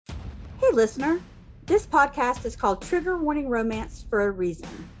Hey, listener. This podcast is called Trigger Warning Romance for a reason.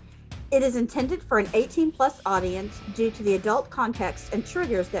 It is intended for an 18-plus audience due to the adult context and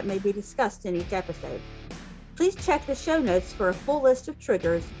triggers that may be discussed in each episode. Please check the show notes for a full list of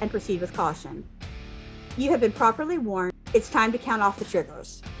triggers and proceed with caution. You have been properly warned. It's time to count off the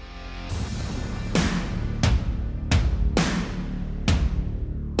triggers.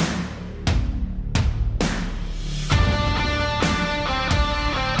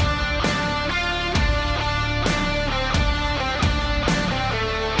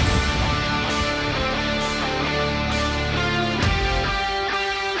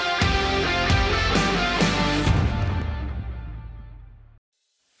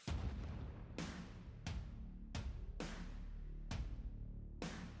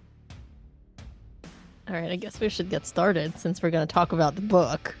 All right, I guess we should get started since we're going to talk about the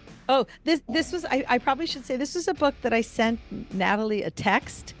book. Oh, this was, I probably should say, this was a book that I sent Natalie a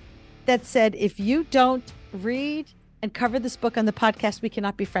text that said, if you don't read and cover this book on the podcast, we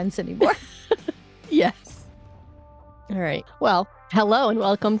cannot be friends anymore. Yes. All right. Well, hello and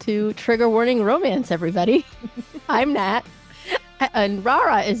welcome to Trigger Warning Romance, everybody. I'm Nat. And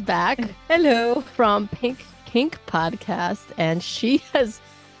Rara is back. Hello. From Pink Kink Podcast. And she has,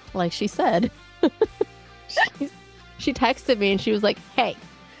 like she said, she texted me and she was like, hey,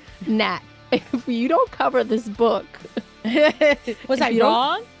 Nat, if you don't cover this book. Was I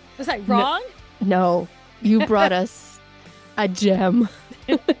wrong? Was I wrong? No, you brought us a gem.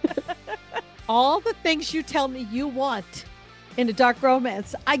 All the things you tell me you want in a dark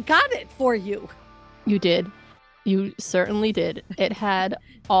romance, I got it for you. You did. You certainly did. It had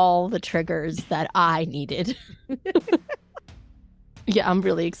all the triggers that I needed. Yeah, I'm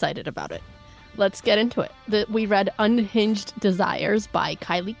really excited about it. Let's get into it. We read Unhinged Desires by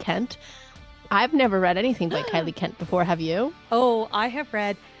Kylie Kent. I've never read anything by Kylie Kent before. Have you? Oh, I have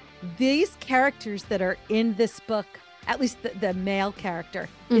read these characters that are in this book, at least the male character,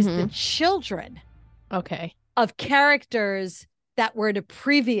 is the children of characters that were in a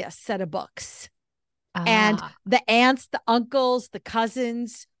previous set of books. And the aunts, the uncles, the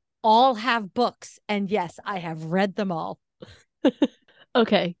cousins all have books. And yes, I have read them all.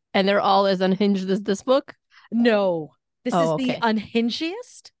 Okay. And they're all as unhinged as this book? No. This is the unhingiest.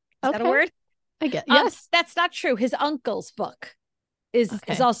 Is that a word? I get yes. That's not true. His uncle's book is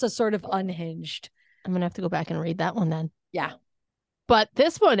also sort of unhinged. I'm gonna have to go back and read that one then. Yeah. But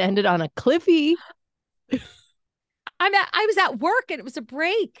this one ended on a cliffy. I was at work and it was a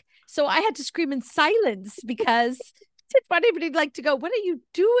break. So I had to scream in silence because I didn't want anybody like to go, what are you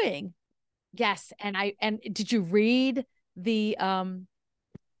doing? Yes. And did you read the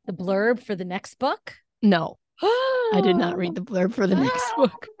blurb for the next book? No. I did not read the blurb for the next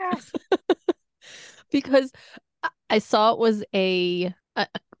book. Because I saw it was a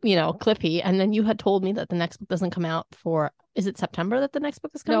clippy, and then you had told me that the next book doesn't come out for, is it September that the next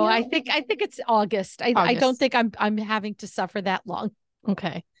book is coming out? No, I think it's August. I don't think I'm having to suffer that long.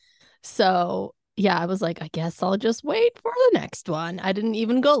 Okay. So yeah, I was like, I guess I'll just wait for the next one. I didn't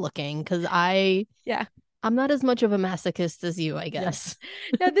even go looking because I'm not as much of a masochist as you, I guess.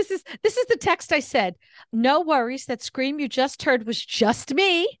 No, this is the text I said. No worries. That scream you just heard was just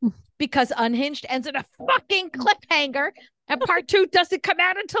me because Unhinged ends in a fucking cliffhanger and part 2 doesn't come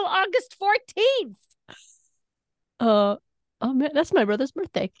out until August 14th. Oh man, that's my brother's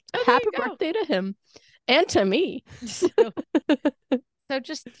birthday. Oh, happy birthday to him and to me. So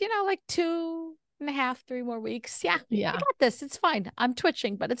just, like 2.5, 3 more weeks. Yeah. Yeah. I got this. It's fine. I'm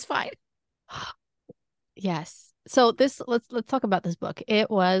twitching, but it's fine. Yes. So let's talk about this book. It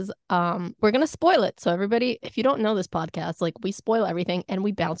was we're gonna spoil it. So everybody, if you don't know this podcast, like we spoil everything and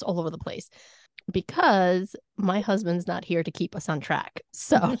we bounce all over the place because my husband's not here to keep us on track.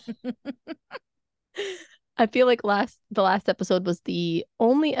 So I feel like the last episode was the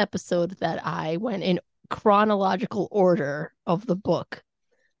only episode that I went in chronological order of the book.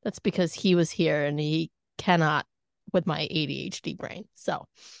 That's because he was here and he cannot with my ADHD brain. So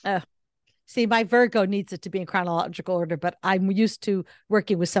see, my Virgo needs it to be in chronological order, but I'm used to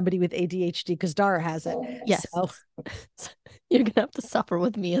working with somebody with ADHD because Dara has it. Yes. So you're gonna have to suffer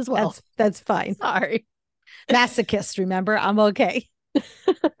with me as well. That's fine. Sorry. Masochist, remember? I'm okay.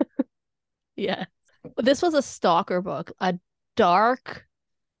 Yeah. This was a stalker book, a dark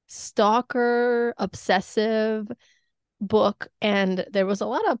stalker obsessive book, and there was a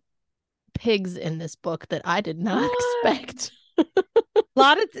lot of pigs in this book that I did not expect.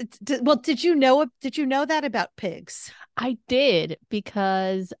 Well, did you know that about pigs? I did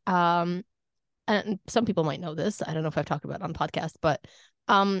because and some people might know this. I don't know if I've talked about it on podcast, but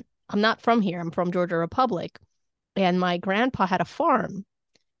I'm not from here. I'm from Georgia Republic, and my grandpa had a farm,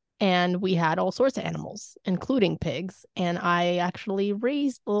 And we had all sorts of animals, including pigs. And I actually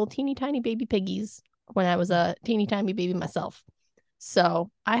raised little teeny tiny baby piggies when I was a teeny tiny baby myself. So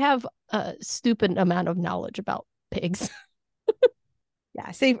I have a stupid amount of knowledge about pigs.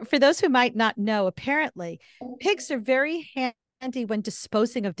 Yeah. See, for those who might not know, apparently pigs are very handy when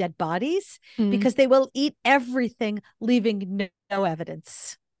disposing of dead bodies because they will eat everything, leaving no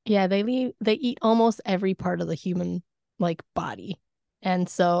evidence. Yeah, they eat almost every part of the human like body. And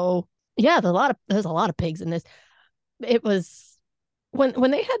so yeah, there's a lot of pigs in this. It was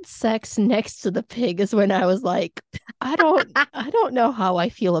when they had sex next to the pig is when I was like, I don't know how I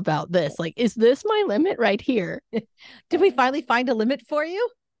feel about this. Like, is this my limit right here? Did we finally find a limit for you?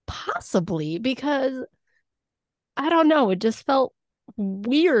 Possibly, because I don't know, it just felt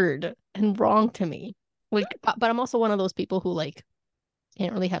weird and wrong to me. Like, but I'm also one of those people who like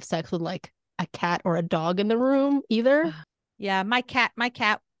can't really have sex with like a cat or a dog in the room either. Yeah, my cat,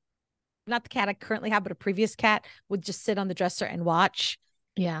 not the cat I currently have, but a previous cat would just sit on the dresser and watch.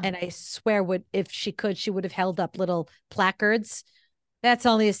 Yeah. And I swear if she could, she would have held up little placards. That's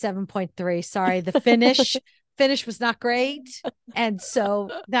only a 7.3. Sorry. The finish was not great. And so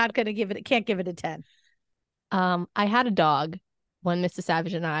not going to can't give it a 10. I had a dog when Mr.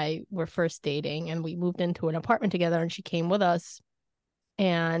 Savage and I were first dating, and we moved into an apartment together, and she came with us.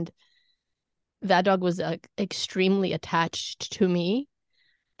 And that dog was extremely attached to me,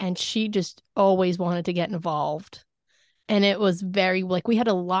 and she just always wanted to get involved. And it was very like we had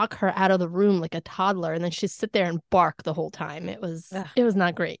to lock her out of the room like a toddler, and then she'd sit there and bark the whole time. It was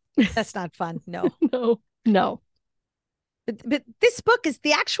not great. That's not fun. No. No. But this book is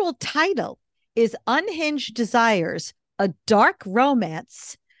the actual title is Unhinged Desires, a dark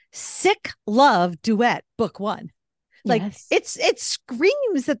romance, sick love duet, book 1. Like yes. it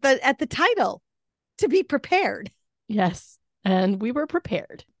screams at the title to be prepared. Yes. And we were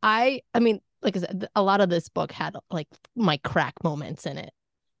prepared. I mean, like I said, a lot of this book had like my crack moments in it.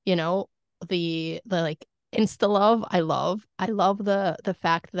 You know, the like insta love. I love the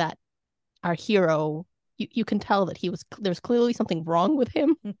fact that our hero, you can tell that there's clearly something wrong with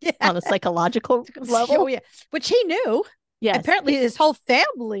him on a psychological level. Oh, yeah. Which he knew. Yes. Apparently his whole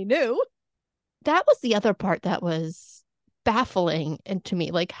family knew. That was the other part that was baffling and to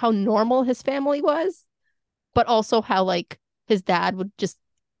me, like how normal his family was, but also how like his dad would just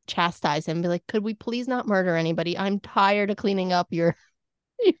chastise him, be like, could we please not murder anybody? I'm tired of cleaning up your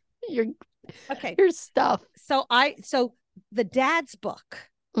stuff. So the dad's book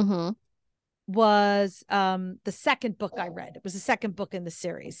was the second book I read. It was the second book in the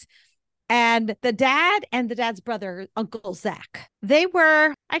series. And the dad and the dad's brother, Uncle Zach, they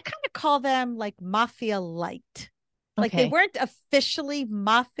were, I kind of call them like mafia light. Like they weren't officially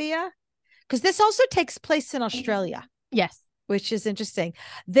mafia, because this also takes place in Australia. Yes. Which is interesting.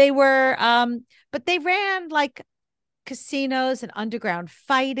 They were, but they ran like casinos and underground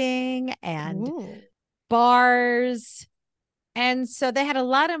fighting and bars. And so they had a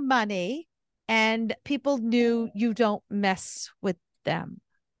lot of money and people knew you don't mess with them.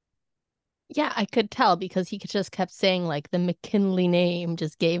 Yeah, I could tell because he just kept saying like the McKinley name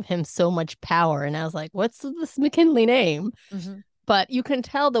just gave him so much power. And I was like, what's this McKinley name? But you can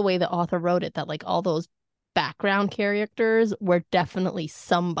tell the way the author wrote it that like all those background characters were definitely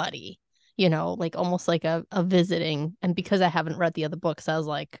somebody, you know, like almost like a visiting. And because I haven't read the other books, I was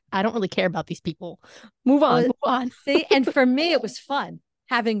like, I don't really care about these people. Move on. See, and for me, it was fun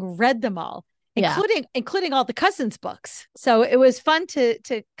having read them all. Including all the cousins' books. So it was fun to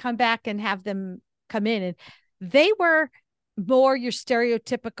come back and have them come in. And they were more your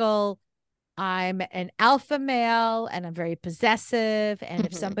stereotypical, I'm an alpha male and I'm very possessive. And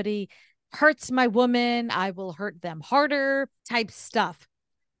if somebody hurts my woman, I will hurt them harder type stuff.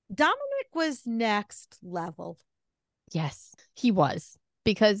 Dominic was next level. Yes, he was.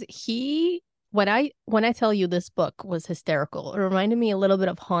 Because when I tell you this book was hysterical, it reminded me a little bit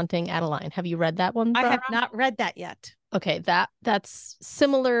of Haunting Adeline. Have you read that one, Barbara? I have not read that yet. Okay, that's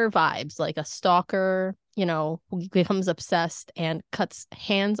similar vibes, like a stalker, you know, who becomes obsessed and cuts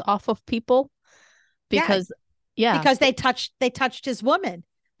hands off of people because because they touched his woman.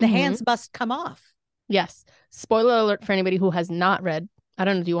 The hands must come off. Yes. Spoiler alert for anybody who has not read. I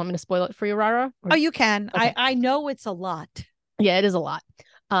don't know. Do you want me to spoil it for you, Rara? Oh, you can. Okay. I know it's a lot. Yeah, it is a lot.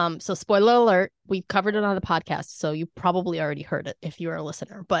 So spoiler alert, we covered it on the podcast, so you probably already heard it if you're a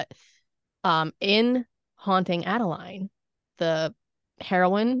listener. But in Haunting Adeline, the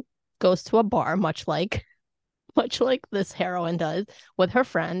heroine goes to a bar, much like this heroine does with her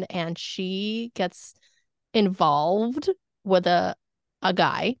friend, and she gets involved with a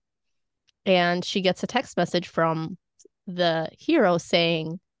guy, and she gets a text message from the hero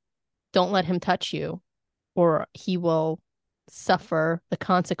saying, don't let him touch you or he will suffer the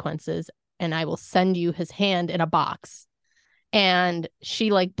consequences, and I will send you his hand in a box. And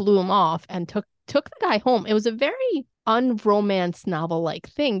she like blew him off and took the guy home. It was a very unromance novel like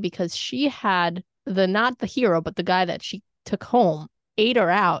thing because she had not the hero, but the guy that she took home ate her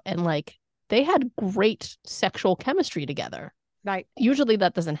out, and like they had great sexual chemistry together. Right. Usually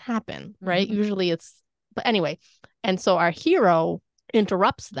that doesn't happen, right? Mm-hmm. Usually but anyway. And so our hero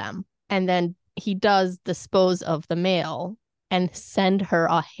interrupts them, and then he does dispose of the mail and send her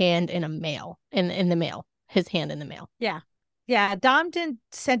a hand in the mail, his hand in the mail. Yeah. Yeah. Dom didn't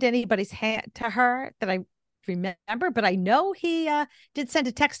send anybody's hand to her that I remember, but I know he did send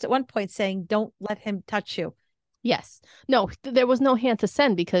a text at one point saying, don't let him touch you. Yes. No, there was no hand to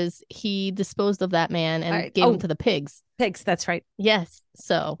send because he disposed of that man and gave him to the pigs. Pigs, that's right. Yes.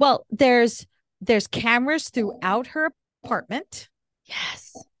 So. Well, there's cameras throughout her apartment.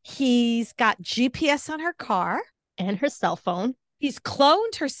 Yes. He's got GPS on her car. And her cell phone. He's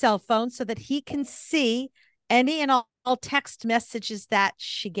cloned her cell phone so that he can see any and all text messages that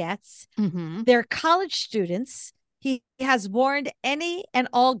she gets. Mm-hmm. They're college students. He has warned any and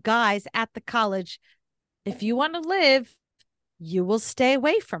all guys at the college, if you want to live, you will stay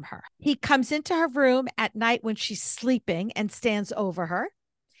away from her. He comes into her room at night when she's sleeping and stands over her.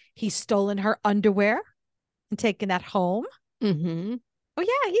 He's stolen her underwear and taken that home. Mm-hmm. Oh,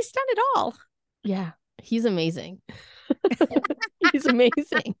 yeah, he's done it all. Yeah, he's amazing. He's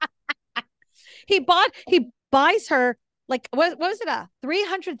amazing. He buys her, like, what was it? A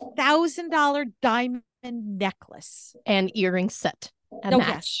 $300,000 diamond necklace. And earring set.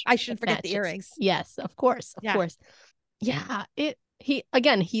 Yes. I shouldn't forget the earrings. Yes, of course. Of course. Yeah.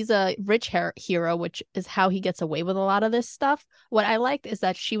 He's a rich hero, which is how he gets away with a lot of this stuff. What I liked is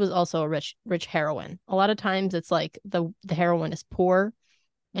that she was also a rich heroine. A lot of times it's like the heroine is poor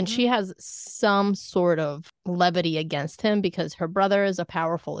and she has some sort of levity against him because her brother is a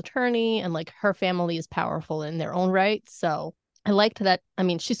powerful attorney and like her family is powerful in their own right. So I liked that. I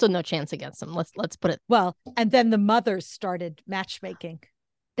mean, she stood no chance against him. Let's put it. Well, and then the mothers started matchmaking.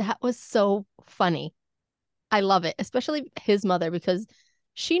 That was so funny. I love it, especially his mother, because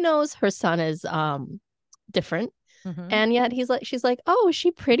she knows her son is different. Mm-hmm. And yet she's like, oh, is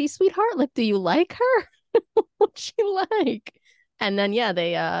she pretty, sweetheart? Like, do you like her? What's she like? And then,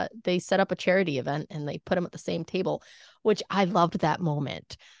 they set up a charity event and they put him at the same table, which I loved that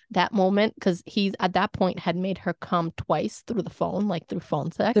moment. Because he, at that point, had made her come twice through the phone, like through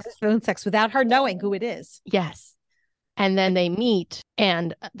phone sex. Through phone sex without her knowing who it is. Yes. And then they meet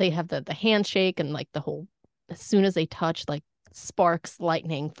and they have the handshake and like the whole, as soon as they touch, like sparks,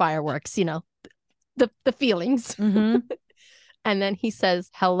 lightning, fireworks, the feelings. Mm-hmm. And then he says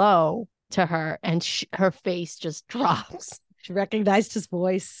hello to her and her face just drops. She recognized his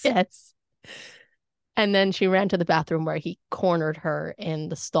voice. Yes. And then she ran to the bathroom where he cornered her in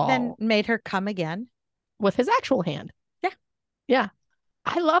the stall. Then made her come again. With his actual hand. Yeah. Yeah.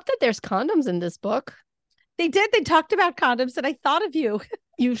 I love that there's condoms in this book. They did. They talked about condoms and I thought of you.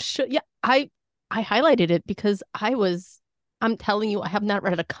 You should. Yeah. I highlighted it because I'm telling you, I have not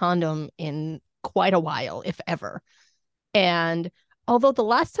read a condom in quite a while, if ever. And although the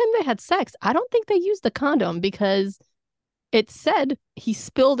last time they had sex, I don't think they used the condom because it said he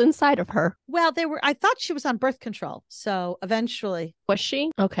spilled inside of her. Well, I thought she was on birth control. So eventually. Was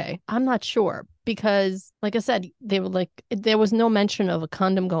she? Okay. I'm not sure because like I said, they were like, there was no mention of a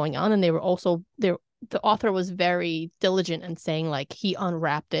condom going on. And they were also there. The author was very diligent in saying like he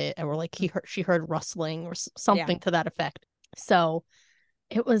unwrapped it or like she heard rustling or something to that effect. So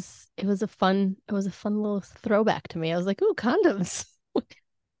it was a fun little throwback to me. I was like, ooh, condoms.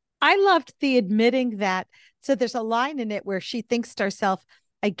 I loved the admitting that. So there's a line in it where she thinks to herself,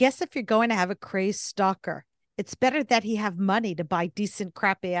 I guess if you're going to have a crazed stalker, it's better that he have money to buy decent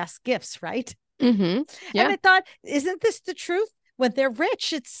crappy ass gifts, right? Mm-hmm. Yeah. And I thought, isn't this the truth? When they're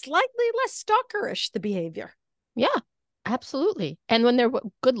rich, it's slightly less stalkerish, the behavior. Yeah, absolutely. And when they're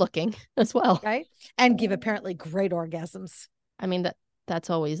good looking as well. Right. And give apparently great orgasms. I mean,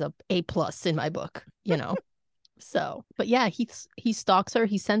 that's always A+ in my book, So, but yeah, he stalks her.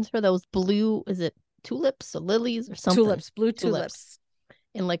 He sends her those blue, is it tulips or lilies or something? Blue tulips.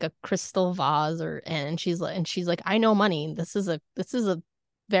 In like a crystal vase and she's like, I know money. This is a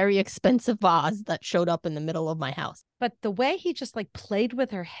very expensive vase that showed up in the middle of my house. But the way he just like played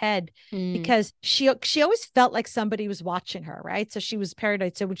with her head, because she always felt like somebody was watching her, right? So she was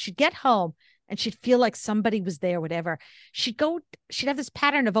paranoid. So when she'd get home and she'd feel like somebody was there, whatever, she'd have this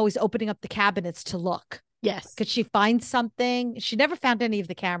pattern of always opening up the cabinets to look. Yes. Could she find something? She never found any of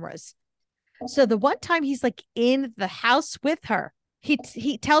the cameras. So the one time he's like in the house with her,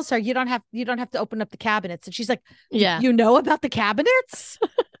 he tells her you don't have to open up the cabinets, and she's like, yeah, you know about the cabinets?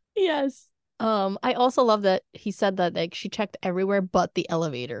 yes. I also love that he said that like she checked everywhere but the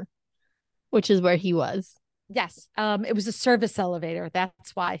elevator, which is where he was. Yes. It was a service elevator.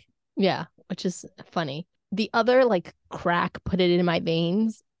 That's why. Yeah, which is funny. The other like crack put it in my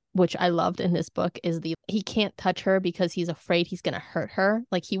veins, which I loved in this book, is he can't touch her because he's afraid he's gonna hurt her.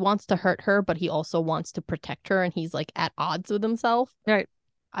 Like he wants to hurt her, but he also wants to protect her, and he's like at odds with himself. Right.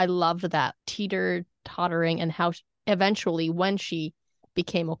 I loved that tottering and how eventually when she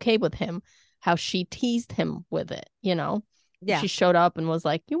became okay with him, how she teased him with it, you know? Yeah. She showed up and was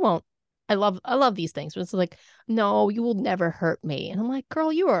like, you won't. I love these things. It's like, no, you will never hurt me. And I'm like,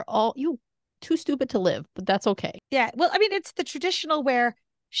 girl, you too stupid to live, but that's okay. Yeah. Well, I mean, it's the traditional where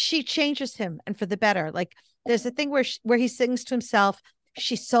she changes him and for the better. Like there's a thing where he sings to himself,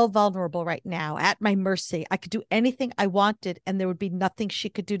 she's so vulnerable right now, at my mercy. I could do anything I wanted and there would be nothing she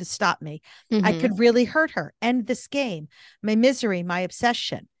could do to stop me. I could really hurt her, end this game, my misery, my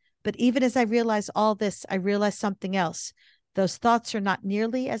obsession. But even as I realize all this, I realize something else. Those thoughts are not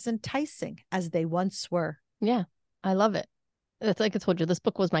nearly as enticing as they once were. Yeah, I love it. It's like I told you, this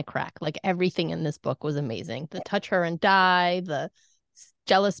book was my crack. Like everything in this book was amazing. The touch her and die, the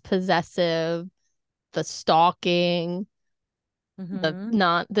jealous possessive, the stalking, the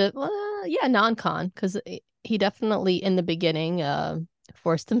non-con, because he definitely in the beginning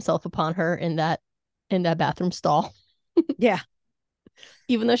forced himself upon her in that bathroom stall. Yeah.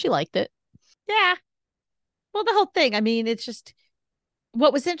 Even though she liked it. Yeah. Well, the whole thing, I mean, it's just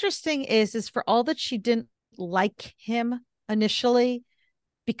what was interesting is for all that she didn't like him initially,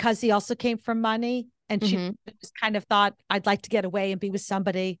 because he also came from money, and she just kind of thought, I'd like to get away and be with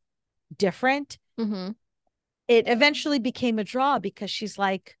somebody different. It eventually became a draw because she's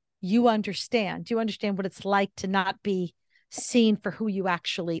like, you understand what it's like to not be seen for who you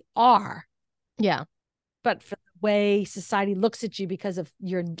actually are. Yeah. But for the way society looks at you because of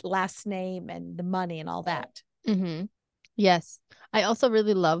your last name and the money and all that. Yes. I also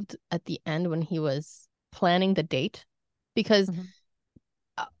really loved at the end when he was planning the date, because,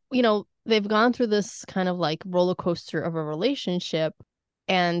 you know, they've gone through this kind of like roller coaster of a relationship,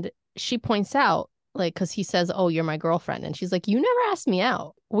 and she points out, like, because he says, oh, you're my girlfriend. And she's like, you never asked me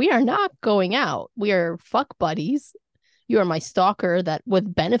out. We are not going out. We are fuck buddies. You are my stalker that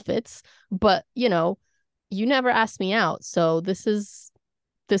with benefits, but, you know, you never asked me out. So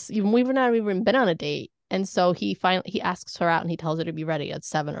we've not even been on a date. And so he asks her out and he tells her to be ready at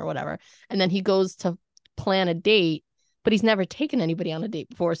 7 or whatever. And then he goes to plan a date, but he's never taken anybody on a date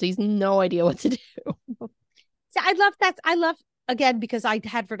before. So he's no idea what to do. So I love that. I love, again, because I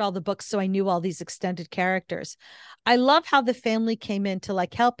had read all the books, so I knew all these extended characters. I love how the family came in to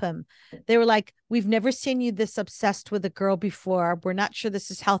like help him. They were like, we've never seen you this obsessed with a girl before. We're not sure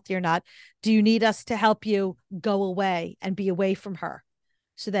this is healthy or not. Do you need us to help you go away and be away from her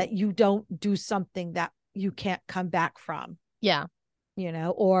so that you don't do something that you can't come back from? Yeah. You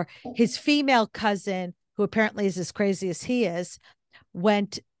know, or his female cousin, who apparently is as crazy as he is,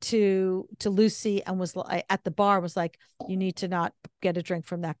 went to Lucy and was at the bar, was like, you need to not get a drink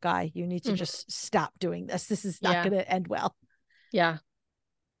from that guy. You need to just stop doing this. This is not going to end well. Yeah.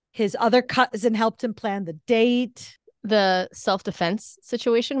 His other cousin helped him plan the date. The self-defense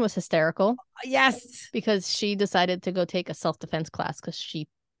situation was hysterical. Yes. Because she decided to go take a self-defense class because she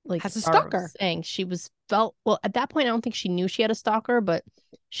like has a stalker. Saying she felt well at that point. I don't think she knew she had a stalker, but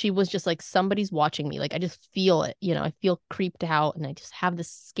she was just like, somebody's watching me. Like I just feel it, you know, I feel creeped out and I just have this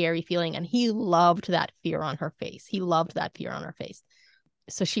scary feeling. And he loved that fear on her face.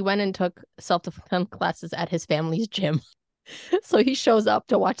 So she went and took self-defense classes at his family's gym. So he shows up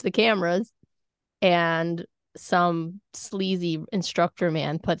to watch the cameras, and some sleazy instructor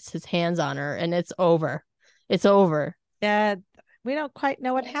man puts his hands on her, and it's over. Yeah. We don't quite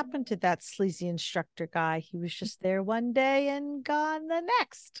know what happened to that sleazy instructor guy. He was just there one day and gone the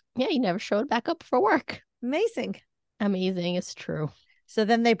next. Yeah, he never showed back up for work. Amazing. It's true. So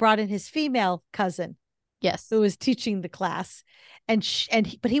then they brought in his female cousin. Yes. Who was teaching the class.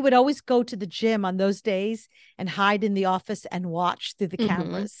 But he would always go to the gym on those days and hide in the office and watch through the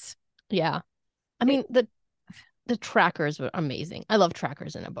cameras. Yeah. I mean, the trackers were amazing. I love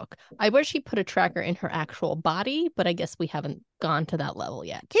trackers in a book. I wish he put a tracker in her actual body, but I guess we haven't gone to that level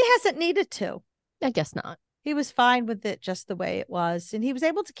yet. He hasn't needed to. I guess not. He was fine with it just the way it was. And he was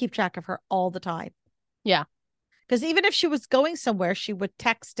able to keep track of her all the time. Yeah. Because even if she was going somewhere, she would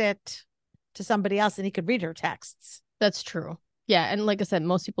text it to somebody else and he could read her texts. That's true. Yeah. And like I said,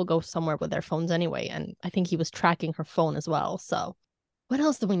 most people go somewhere with their phones anyway. And I think he was tracking her phone as well. So what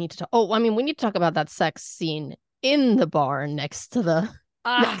else do we need to talk? Oh, I mean, we need to talk about that sex scene in the barn next to the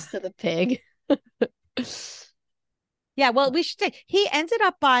pig. Yeah, well, we should say he ended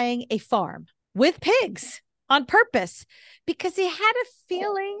up buying a farm with pigs on purpose because he had a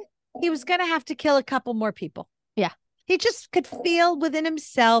feeling he was going to have to kill a couple more people. Yeah. He just could feel within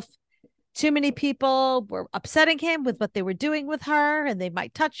himself too many people were upsetting him with what they were doing with her, and they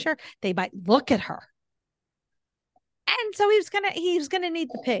might touch her. They might look at her. And so he was gonna need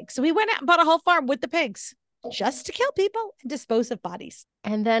the pigs. So he went out and bought a whole farm with the pigs just to kill people and dispose of bodies.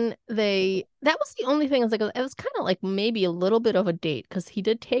 And then that was the only thing. I was like, it was kind of like maybe a little bit of a date because he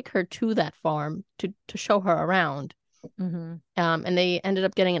did take her to that farm to show her around. Mm-hmm. And they ended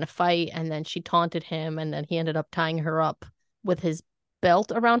up getting in a fight, and then she taunted him, and then he ended up tying her up with his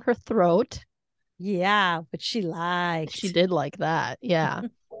belt around her throat. Yeah, but she liked. She did like that. Yeah.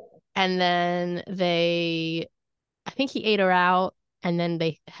 And then I think he ate her out, and then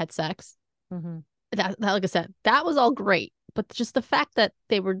they had sex. Mm-hmm. That, like I said, that was all great. But just the fact that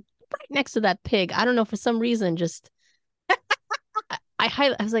they were right next to that pig, I don't know, for some reason, just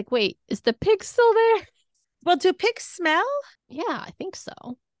I was like, wait, is the pig still there? Well, do pigs smell? Yeah, I think so.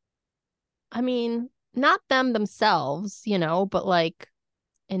 I mean, not them themselves, but like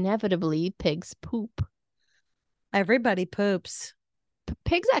inevitably pigs poop. Everybody poops.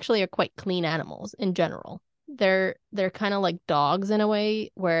 Pigs actually are quite clean animals in general. They're kind of like dogs in a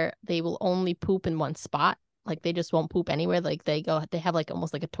way where they will only poop in one spot. Like they just won't poop anywhere. Like they have like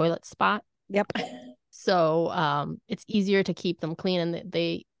almost like a toilet spot. Yep. So it's easier to keep them clean,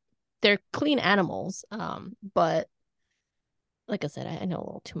 and they're clean animals. But like I said, I know a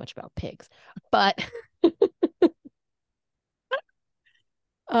little too much about pigs, but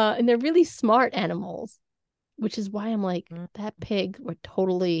and they're really smart animals, which is why I'm like, that pig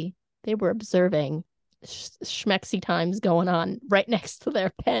they were observing schmexy times going on right next to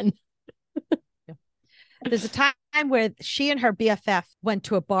their pen. There's a time where she and her BFF went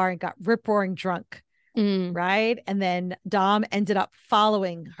to a bar and got rip-roaring drunk. Right. And then Dom ended up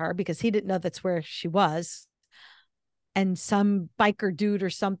following her because he didn't know that's where she was. And some biker dude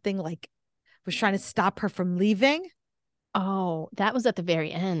or something like was trying to stop her from leaving. Oh, that was at the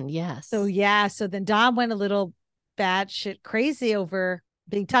very end. Yes. So, yeah. So then Dom went a little batshit crazy over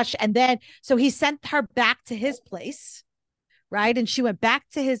being touched. And then so he sent her back to his place. Right. And she went back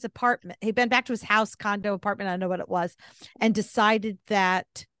to his apartment. He went back to his house, condo, apartment. I don't know what it was, and decided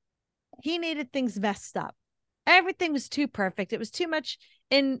that he needed things messed up. Everything was too perfect. It was too much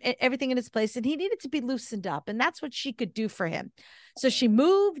in everything in its place, and he needed to be loosened up. And that's what she could do for him. So she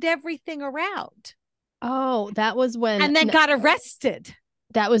moved everything around. Oh, that was when. And then got arrested.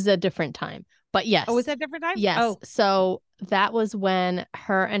 That was a different time. But yes. Oh, was that a different time? Yes. Oh. So that was when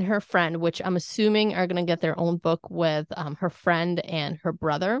her and her friend, which I'm assuming are going to get their own book with her friend and her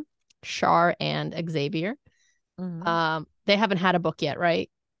brother, Shar and Xavier. Mm-hmm. They haven't had a book yet, right?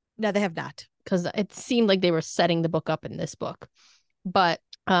 No, they have not. Because it seemed like they were setting the book up in this book. But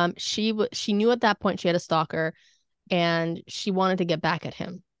she knew at that point she had a stalker, and she wanted to get back at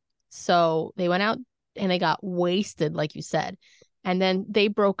him. So they went out and they got wasted, like you said. And then they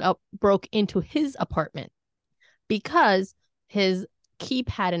broke into his apartment because his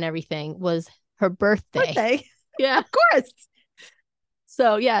keypad and everything was her birthday. Yeah, of course.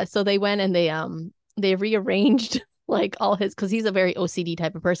 So yeah, so they went and they rearranged like all his, because he's a very OCD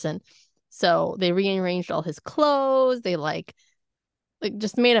type of person. So they rearranged all his clothes. They like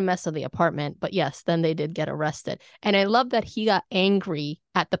just made a mess of the apartment. But yes, then they did get arrested. And I love that he got angry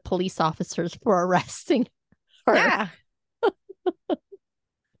at the police officers for arresting her. Yeah.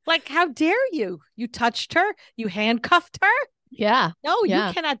 Like, how dare you? You touched her. You handcuffed her. Yeah. No, you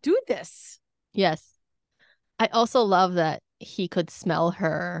cannot do this. Yes. I also love that he could smell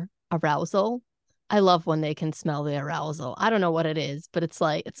her arousal. I love when they can smell the arousal. I don't know what it is, but it's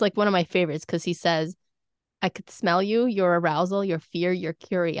like one of my favorites because he says, I could smell you, your arousal, your fear, your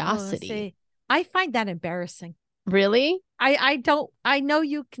curiosity. I find that embarrassing. Really? I know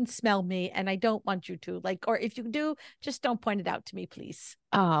you can smell me and I don't want you to, like, or if you do, just don't point it out to me, please.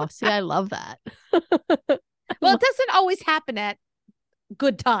 Oh, see, I love that. Well, it doesn't always happen at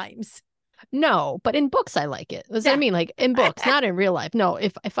good times. No, but in books, I like it. That's what I mean. Like in books, not in real life. No,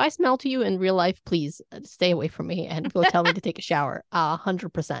 if I smell to you in real life, please stay away from me and go tell me to take a shower.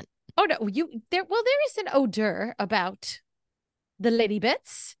 100%. Oh no, there is an odor about the lady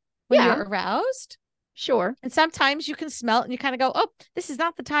bits when you're aroused. Sure. And sometimes you can smell it and you kind of go, oh, this is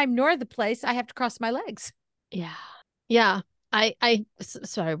not the time nor the place. I have to cross my legs. Yeah. Yeah.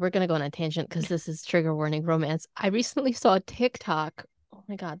 Sorry, we're going to go on a tangent because this is trigger warning romance. I recently saw a TikTok. Oh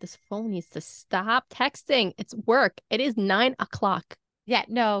my God, this phone needs to stop texting. It's work. It is 9:00. Yeah,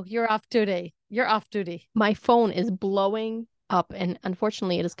 no, you're off duty. You're off duty. My phone is blowing up, and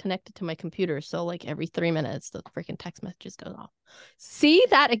unfortunately it is connected to my computer, so like every 3 minutes the freaking text messages goes off. See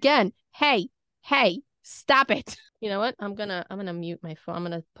that again? Hey, stop it. You know what? I'm gonna mute my phone. I'm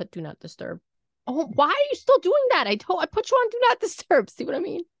gonna put do not disturb. Oh, why are you still doing that? I put you on do not disturb. See what I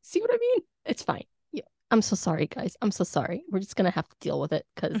mean? It's fine. Yeah. I'm so sorry, guys. I'm so sorry. We're just gonna have to deal with it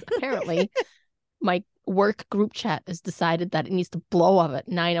because apparently my work group chat has decided that it needs to blow up at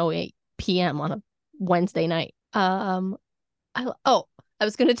 9:08 p.m. on a Wednesday night. I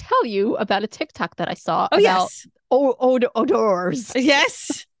was going to tell you about a TikTok that I saw about yes. odors.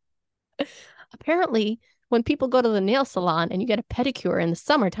 Yes. Apparently, when people go to the nail salon and you get a pedicure in the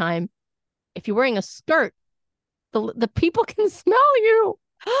summertime, if you're wearing a skirt, the people can smell you.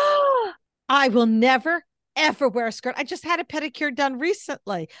 I will never, ever wear a skirt. I just had a pedicure done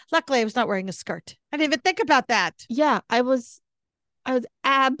recently. Luckily, I was not wearing a skirt. I didn't even think about that. Yeah, I was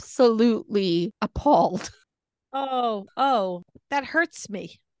absolutely appalled. Oh, that hurts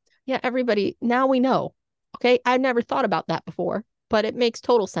me. Yeah, everybody, now we know. Okay, I never thought about that before, but it makes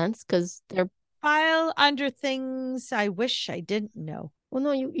total sense because they're file under things I wish I didn't know. Well,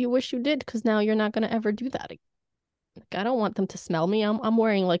 no, you wish you did because now you're not going to ever do that. Like, I don't want them to smell me. I'm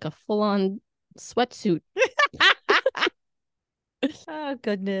wearing like a full-on sweatsuit. Oh,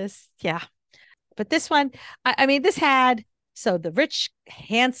 goodness. Yeah. But this one, I mean, this had the rich,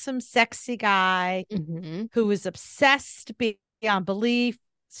 handsome, sexy guy who was obsessed beyond belief,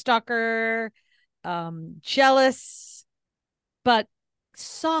 stalker, jealous, but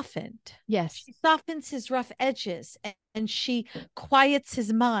softened. Yes. She softens his rough edges and she quiets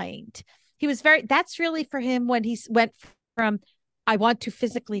his mind. He was that's really for him when he went from, I want to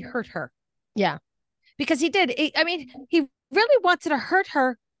physically hurt her. Yeah. Because he did. He really wanted to hurt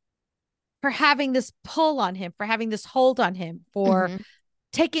her for having this pull on him, for having this hold on him, for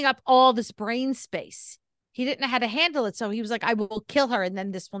taking up all this brain space. He didn't know how to handle it. So he was like, I will kill her and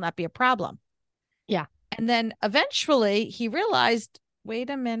then this will not be a problem. Yeah. And then eventually he realized,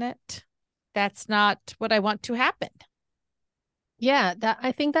 wait a minute, that's not what I want to happen. Yeah,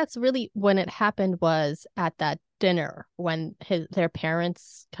 I think that's really when it happened, was at that dinner when their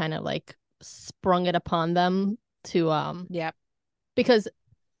parents kind of like sprung it upon them to because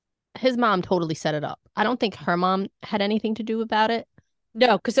his mom totally set it up. I don't think her mom had anything to do about it.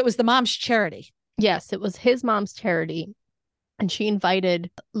 No, because it was the mom's charity. Yes, it was his mom's charity. And she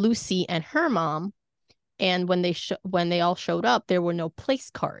invited Lucy and her mom. And when they all showed up, there were no place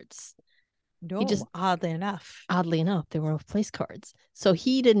cards. No, oddly enough, there were no place cards. So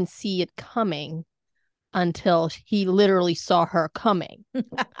he didn't see it coming until he literally saw her coming.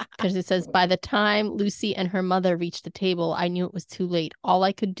 Because it says, by the time Lucy and her mother reached the table, I knew it was too late. All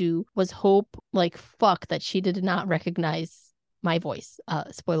I could do was hope like fuck that she did not recognize my voice.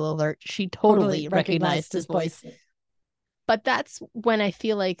 Spoiler alert, she totally recognized his voice. But that's when I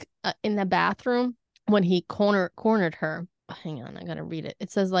feel like in the bathroom, when he cornered her. Hang on, I gotta read it.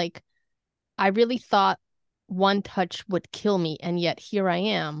 It says like, I really thought one touch would kill me, and yet here I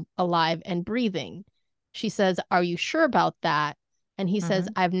am, alive and breathing. She says, are you sure about that? And he says,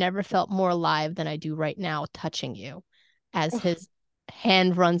 I've never felt more alive than I do right now touching you, as his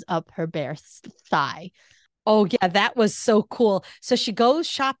hand runs up her bare thigh. Oh, yeah, that was so cool. So she goes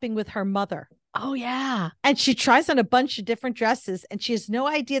shopping with her mother. Oh, yeah. And she tries on a bunch of different dresses, and she has no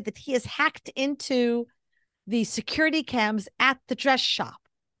idea that he has hacked into the security cams at the dress shop.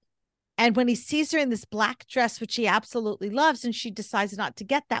 And when he sees her in this black dress, which he absolutely loves, and she decides not to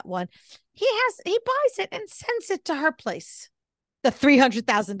get that one, he buys it and sends it to her place. The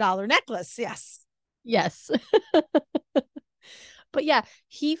 $300,000 necklace. Yes. Yes. But yeah,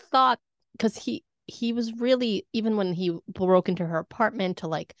 he thought, because he was really, even when he broke into her apartment to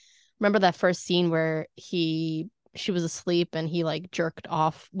like, remember that first scene where she was asleep and he like jerked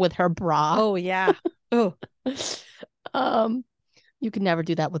off with her bra? Oh, yeah. Oh. You could never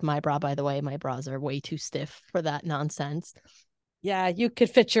do that with my bra, by the way. My bras are way too stiff for that nonsense. Yeah, you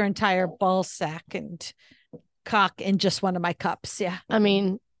could fit your entire ball sack and cock in just one of my cups. Yeah. I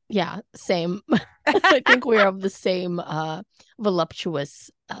mean, yeah, same. I think we're of the same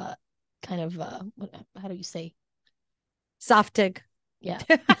voluptuous kind of, how do you say? Soft tig. Yeah.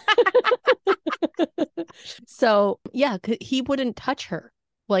 So, yeah, he wouldn't touch her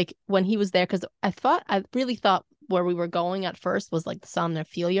like when he was there, because I really thought where we were going at first was like the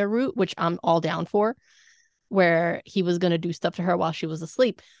somnophilia route, which I'm all down for, where he was going to do stuff to her while she was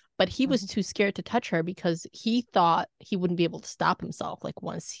asleep. But he was too scared to touch her because he thought he wouldn't be able to stop himself like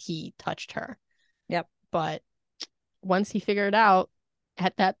once he touched her. Yep. But once he figured out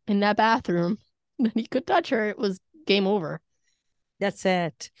in that bathroom that he could touch her, it was game over. That's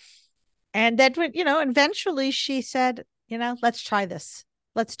it. And then, eventually she said, let's try this.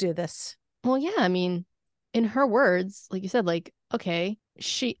 Let's do this. Well, yeah, I mean, in her words, like you said, like, okay,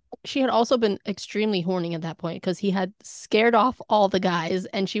 she had also been extremely horny at that point because he had scared off all the guys,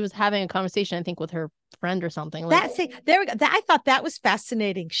 and she was having a conversation, I think, with her friend or something. Like, there we go. I thought that was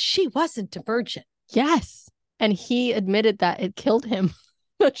fascinating. She wasn't a virgin. Yes. And he admitted that it killed him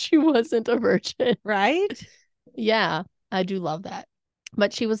that she wasn't a virgin. Right? Yeah, I do love that.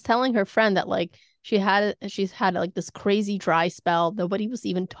 But she was telling her friend that like she's had like this crazy dry spell. Nobody was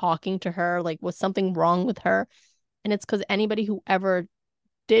even talking to her. Like, was something wrong with her? And it's because anybody who ever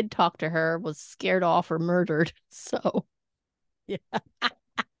did talk to her was scared off or murdered. So yeah.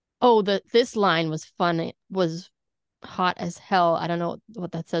 Oh, this line was fun. It was hot as hell. I don't know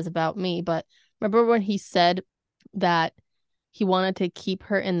what that says about me, but remember when he said that he wanted to keep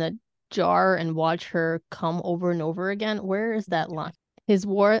her in the jar and watch her come over and over again? Where is that line? His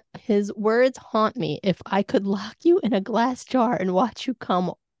words haunt me. If I could lock you in a glass jar and watch you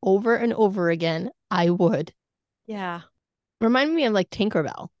come over and over again, I would. Yeah. Remind me of like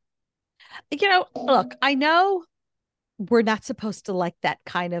Tinkerbell. Look, I know we're not supposed to like that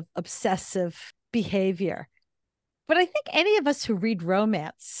kind of obsessive behavior, but I think any of us who read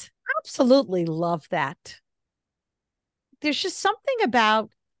romance absolutely love that. There's just something about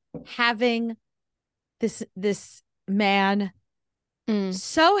having this man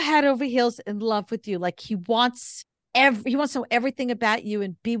so head over heels in love with you, like he wants to know everything about you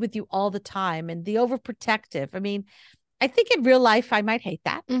and be with you all the time, and the overprotective. I mean, I think in real life I might hate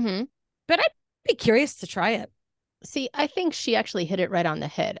that, but I'd be curious to try it. See, I think she actually hit it right on the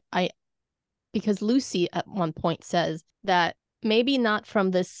head. Because Lucy at one point says that maybe not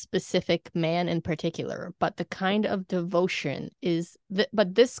from this specific man in particular, but the kind of devotion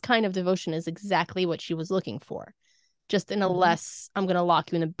but this kind of devotion is exactly what she was looking for. Just in a less, I'm going to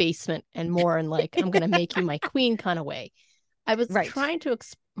lock you in the basement, and more in like, I'm going to make you my queen kind of way. I was trying to,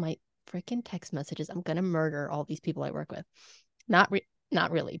 my freaking text messages, I'm going to murder all these people I work with. Not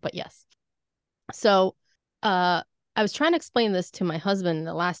really, but yes. So, I was trying to explain this to my husband in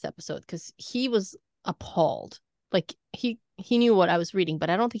the last episode because he was appalled. Like he knew what I was reading, but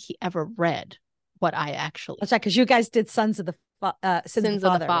I don't think he ever read what I actually. That's right, because you guys did Sins of the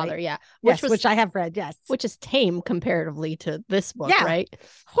Father, right? Yeah, which I have read. Yes, which is tame comparatively to this book, right?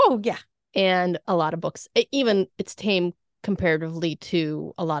 Oh yeah, and a lot of books. Even it's tame comparatively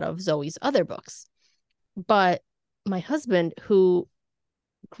to a lot of Zoe's other books. But my husband, who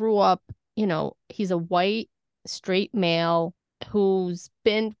grew up, he's a white straight male who's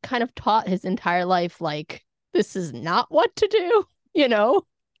been kind of taught his entire life like this is not what to do,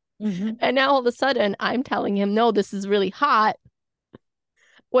 and now all of a sudden I'm telling him no, this is really hot,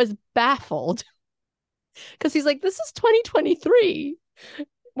 was baffled because he's like, this is 2023,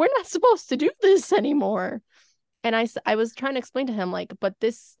 we're not supposed to do this anymore. And I was trying to explain to him like, but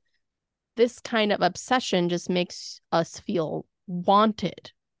this kind of obsession just makes us feel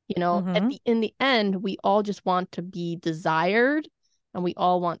wanted. In the end, we all just want to be desired, and we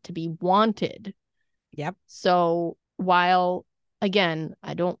all want to be wanted. Yep. So while, again,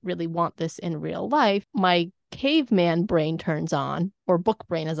 I don't really want this in real life, my caveman brain turns on, or book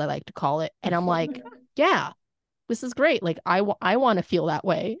brain, as I like to call it. And I'm like, yeah, this is great. Like, I want to feel that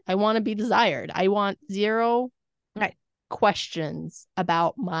way. I want to be desired. I want zero questions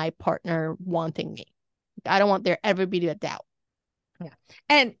about my partner wanting me. I don't want there ever be a doubt. Yeah.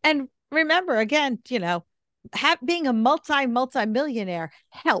 And remember, again, being a multi-millionaire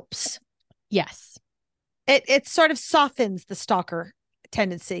helps. Yes. It sort of softens the stalker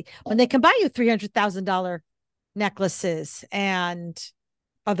tendency when they can buy you $300,000 necklaces and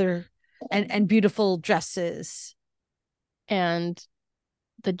other and beautiful dresses and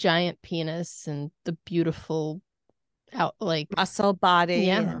the giant penis and the beautiful muscle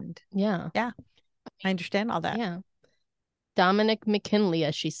body. Yeah. I understand all that. Yeah. Dominic McKinley,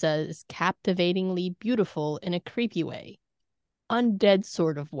 as she says, captivatingly beautiful in a creepy way, undead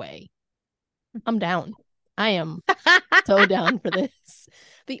sort of way. I'm down. I am so down for this.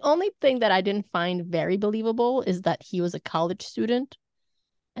 The only thing that I didn't find very believable is that he was a college student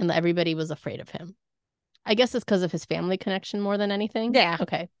and that everybody was afraid of him. I guess it's because of his family connection more than anything. Yeah.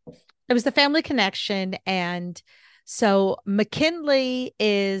 Okay. It was the family connection. And so McKinley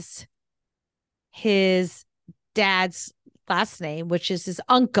is his dad's last name, which is his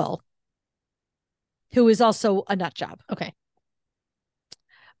uncle, who is also a nut job. Okay.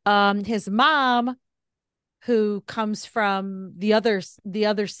 His mom, who comes from the other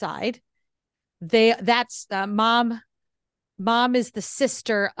side, mom is the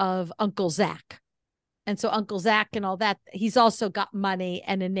sister of Uncle Zach. And so Uncle Zach and all that, he's also got money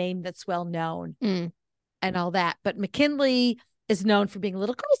and a name that's well known and all that. But McKinley is known for being a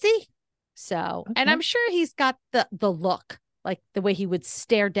little crazy. So, and I'm sure he's got the look, like the way he would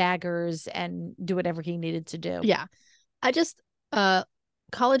stare daggers and do whatever he needed to do. Yeah. I just,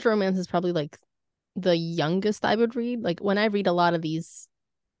 college romance is probably like the youngest I would read. Like when I read a lot of these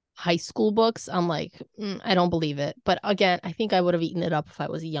high school books, I'm like, I don't believe it. But again, I think I would have eaten it up if I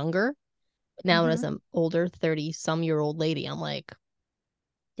was younger. Now as an older 30-some-year-old lady, I'm like,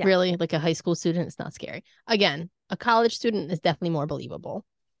 really? Like a high school student? It's not scary. Again, a college student is definitely more believable.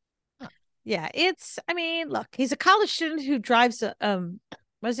 Yeah, I mean, look, he's a college student who drives a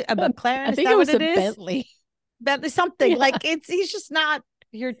was it a McLaren? I think it was a Bentley. Bentley something. Like he's just not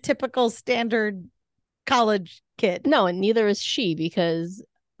your typical standard college kid. No, and neither is she, because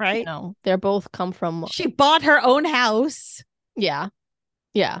right? They're both come from, she bought her own house. Yeah.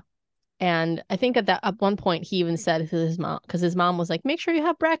 And I think at one point he even said to his mom, because his mom was like, make sure you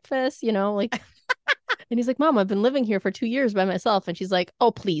have breakfast, like and he's like, Mom, I've been living here for 2 years by myself. And she's like,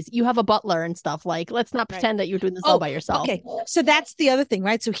 oh, please, you have a butler and stuff. Like, let's not pretend that you're doing this all by yourself. Okay. So that's the other thing,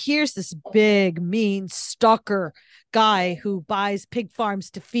 right? So here's this big, mean stalker guy who buys pig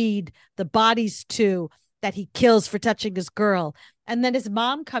farms to feed the bodies to, that he kills for touching his girl. And then his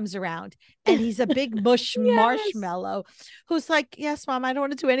mom comes around and he's a big mush marshmallow who's like, yes, Mom, I don't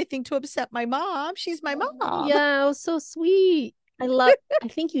want to do anything to upset my mom. She's my mom. Yeah, it was so sweet. I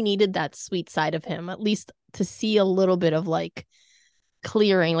think you needed that sweet side of him, at least to see a little bit of like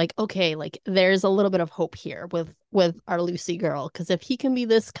clearing, like, okay, like there's a little bit of hope here with our Lucy girl. Because if he can be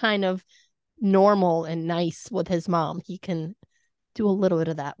this kind of normal and nice with his mom, he can do a little bit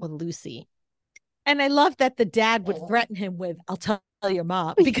of that with Lucy. And I love that the dad would threaten him with, I'll tell your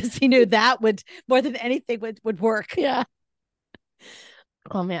mom, because he knew that would, more than anything, would work. Yeah.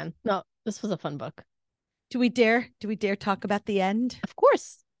 Oh man. No, this was a fun book. Do we dare talk about the end? Of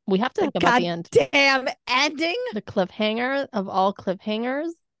course. We have to talk about the end. Damn ending. The cliffhanger of all cliffhangers.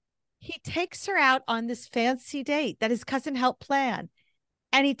 He takes her out on this fancy date that his cousin helped plan.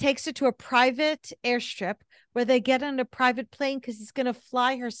 And he takes her to a private airstrip where they get on a private plane because he's going to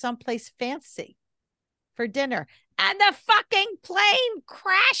fly her someplace fancy for dinner. And the fucking plane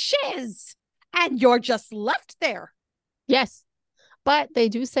crashes. And you're just left there. Yes. But they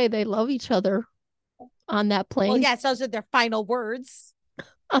do say they love each other on that plane. Well, yes, those are their final words.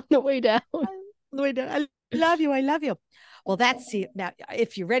 On the way down. I love you. I love you. Well, that's it. Now,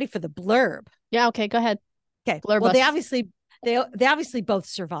 if you're ready for the blurb. Yeah, okay, go ahead. Okay. Blurb well, us. they obviously both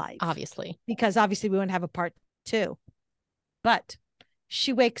survive. Obviously. Because obviously we wouldn't have a part 2. But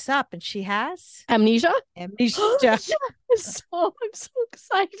she wakes up and she has amnesia. Yes. I'm so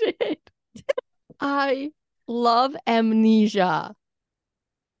excited. I love amnesia.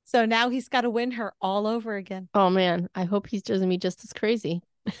 So now he's got to win her all over again. Oh man, I hope he's just me just as crazy.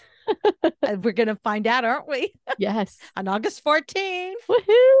 And we're gonna find out, aren't we? Yes. On August 14th.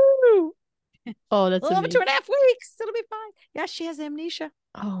 Woohoo! Oh, that's over 2.5 weeks. It'll be fine. Yeah, she has amnesia.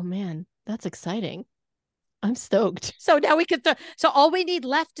 Oh man, that's exciting. I'm stoked. So now we can. So all we need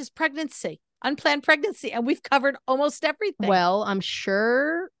left is pregnancy, unplanned pregnancy, and we've covered almost everything. Well, I'm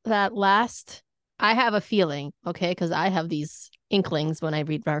sure that I have a feeling, okay, because I have these inklings when I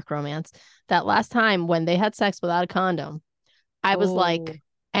read dark romance, that last time when they had sex without a condom, I was like,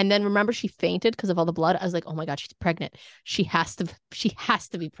 and then remember she fainted because of all the blood. I was like, oh my God, she's pregnant. She has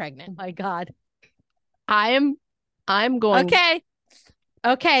to be pregnant. Oh my God. I'm going.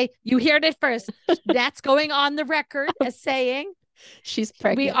 Okay. You heard it first. That's going on the record as saying she's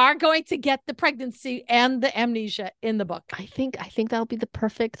pregnant. We are going to get the pregnancy and the amnesia in the book. I think that'll be the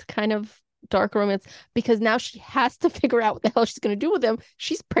perfect kind of dark romance, because now she has to figure out what the hell she's going to do with him.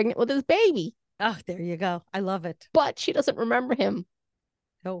 She's pregnant with his baby. Oh, there you go. I love it. But she doesn't remember him.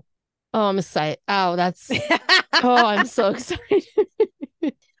 No. Oh, I'm excited. Oh, I'm so excited.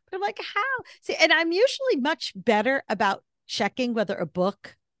 But I'm like, how? See, and I'm usually much better about checking whether a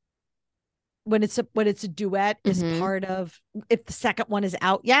book, when it's a duet, is part of, if the second one is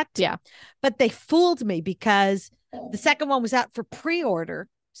out yet. Yeah. But they fooled me because the second one was out for pre-order.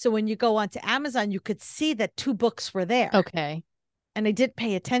 So when you go onto Amazon, you could see that 2 books were there. Okay. And I did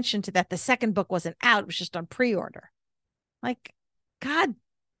pay attention to that. The second book wasn't out. It was just on pre-order. Like, God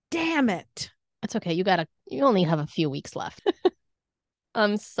damn it. It's okay. You only have a few weeks left.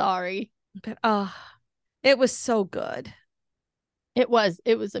 I'm sorry. But it was so good. It was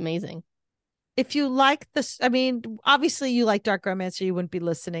amazing. If you like this, I mean, obviously you like dark romance or you wouldn't be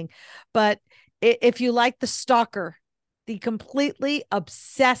listening. But if you like the stalker, the completely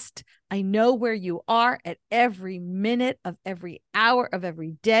obsessed, I know where you are at every minute of every hour of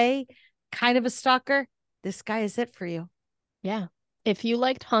every day, kind of a stalker, this guy is it for you. Yeah. If you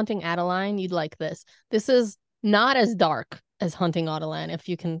liked Haunting Adeline, you'd like this. This is not as dark as Hunting Adeline, if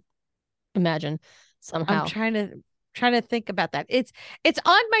you can imagine somehow. I'm trying to think about that. It's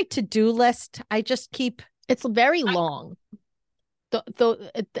on my to-do list. I just keep. It's very long.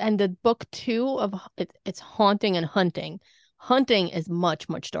 And the book 2 of it's Haunting and Hunting. Hunting is much,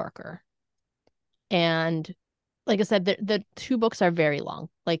 much darker. And like I said, the 2 books are very long.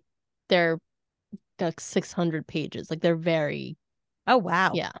 Like they're like 600 pages. Like they're very. Oh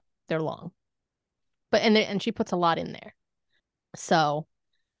wow. Yeah, they're long. But and she puts a lot in there. So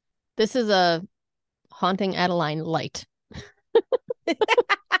this is a Haunting Adeline light.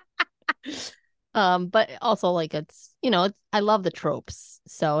 But also like it's, I love the tropes.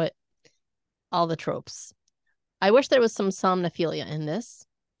 So all the tropes. I wish there was some somnophilia in this,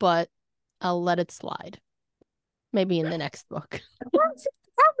 but I'll let it slide. Maybe in the next book. Well, the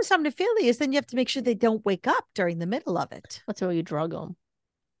problem with somnophilia is then you have to make sure they don't wake up during the middle of it. That's why you drug them.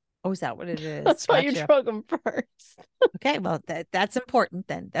 Oh, is that what it is? That's why you drug them first. Okay, well, that's important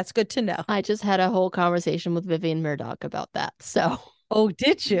then. That's good to know. I just had a whole conversation with Vivian Murdoch about that. So. Oh,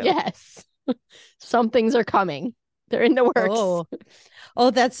 did you? Yes. Some things are coming. They're in the works.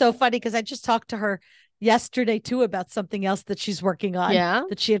 Oh, that's so funny because I just talked to her yesterday too about something else that she's working on. Yeah.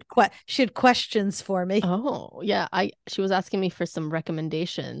 That she had questions for me. Oh, yeah. She was asking me for some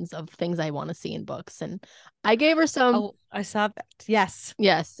recommendations of things I want to see in books, and I gave her some. Oh, I saw that. Yes.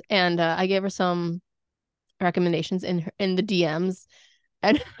 Yes, and I gave her some recommendations in the DMs,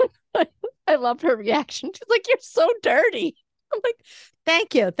 and I loved her reaction. She's like, "You're so dirty." I'm like,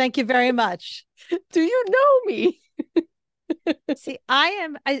 thank you very much. Do you know me? See,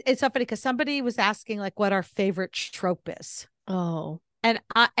 it's so funny because somebody was asking like what our favorite trope is. Oh. And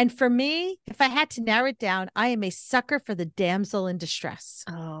for me, if I had to narrow it down, I am a sucker for the damsel in distress.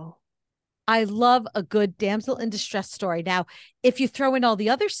 Oh. I love a good damsel in distress story. Now, if you throw in all the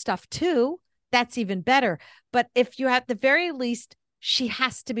other stuff too, that's even better. But if you at the very least, she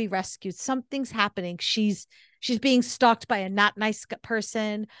has to be rescued. Something's happening. She's being stalked by a not nice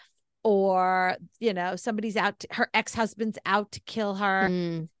person, or somebody's her ex-husband's out to kill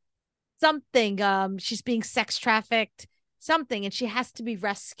her. Something. She's being sex trafficked. Something, and she has to be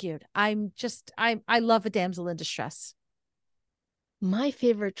rescued. I love a damsel in distress. My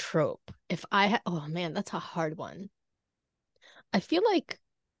favorite trope, oh man, that's a hard one. I feel like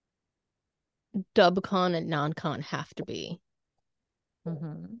dubcon and non-con have to be.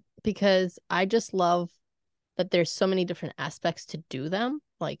 Mm-hmm. Because I just love that there's so many different aspects to do them,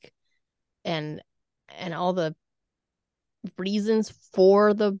 like, and all the reasons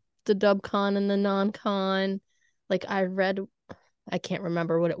for the dubcon and the non-con. Like I can't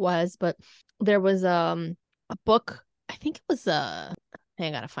remember what it was, but there was a book. I think it was I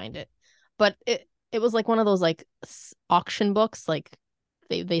gotta find it, but it was like one of those like auction books. Like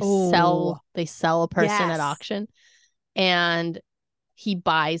they sell a person at auction, and he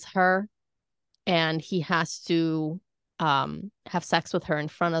buys her, and he has to have sex with her in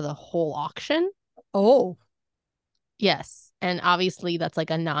front of the whole auction. Oh, yes, and obviously that's like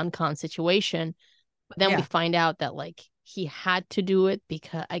a non-con situation. But then we find out that like he had to do it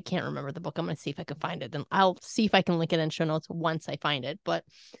because I can't remember the book. I'm gonna see if I can find it. Then I'll see if I can link it in show notes once I find it. But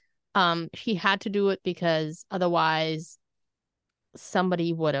he had to do it because otherwise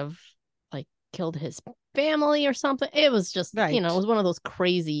somebody would have like killed his family or something. It was just it was one of those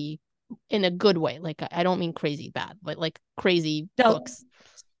crazy, in a good way. Like I don't mean crazy bad, but like crazy books.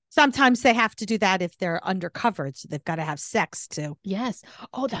 Sometimes they have to do that if they're undercover, so they've got to have sex too. Yes.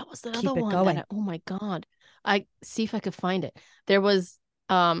 Oh, that was another Keep it one. going. Oh my God. I see if I could find it. There was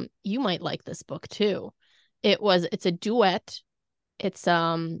you might like this book too. It's a duet. It's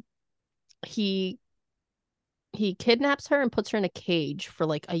he kidnaps her and puts her in a cage for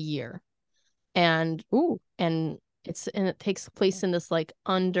like a year. And it takes place in this like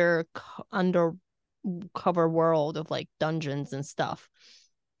undercover world of like dungeons and stuff.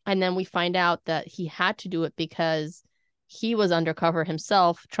 And then we find out that he had to do it because he was undercover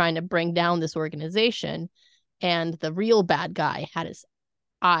himself trying to bring down this organization, and the real bad guy had his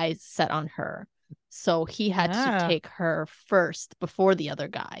eyes set on her. So he had to take her first before the other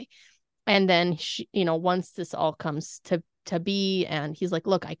guy. And then she, once this all comes to be, and he's like,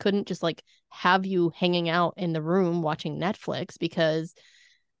 look, I couldn't just like have you hanging out in the room watching Netflix because,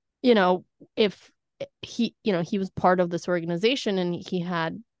 if he was part of this organization and he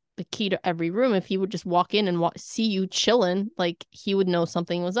had the key to every room, if he would just walk in and see you chilling, like he would know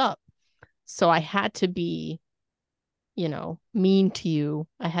something was up. So I had to be, mean to you.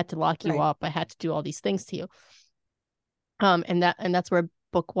 I had to lock you up. I had to do all these things to you. And that's where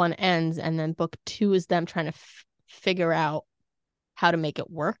book 1 ends, and then book 2 is them trying to figure out how to make it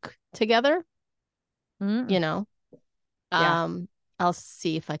work together. You know? Yeah. I'll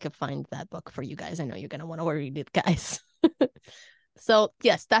see if I could find that book for you guys. I know you're gonna want to read it, guys. So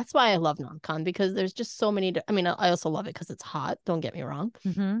yes, that's why I love non-con, because there's just so many. I mean, I also love it because it's hot. Don't get me wrong,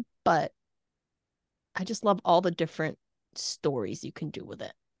 but I just love all the different stories you can do with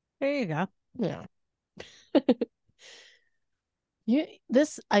it. There you go. Yeah.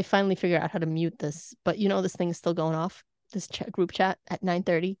 This, I finally figured out how to mute this, but this thing is still going off. This group chat at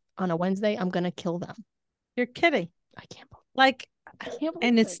 9:30 on a Wednesday. I'm gonna kill them. You're kidding. I can't believe I can't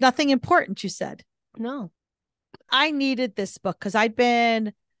believe it's nothing important, you said. No. I needed this book because I'd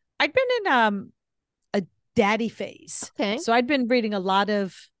been in a daddy phase. Okay. So I'd been reading a lot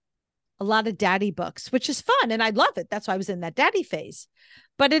of daddy books, which is fun, and I love it. That's why I was in that daddy phase.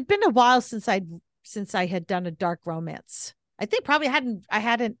 But it'd been a while since I had done a dark romance. I think probably I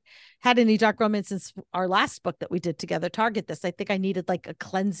hadn't had any dark romance since our last book that we did together, Target This. I think I needed like a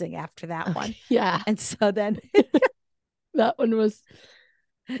cleansing after that one. Yeah. And so then that one was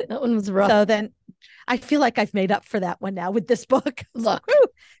rough. So then I feel like I've made up for that one now with this book. Look.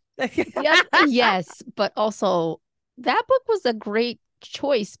 Yes, but also that book was a great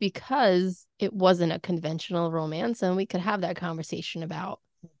choice because it wasn't a conventional romance, and we could have that conversation about,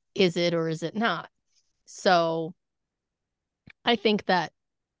 is it or is it not? So I think that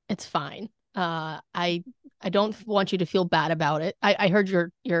it's fine. I don't want you to feel bad about it. I heard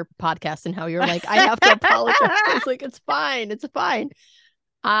your podcast and how you're like, I have to apologize. It's like, it's fine. It's fine.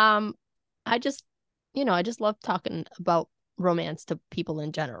 I just love talking about romance to people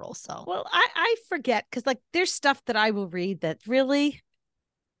in general. So, well, I forget, because like there's stuff that I will read that really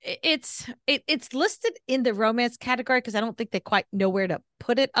it's listed in the romance category because I don't think they quite know where to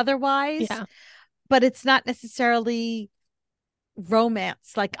put it otherwise. Yeah. But it's not necessarily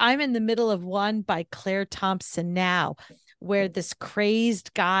romance. Like I'm in the middle of one by Claire Thompson now, where this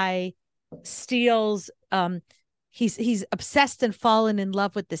crazed guy steals he's obsessed and fallen in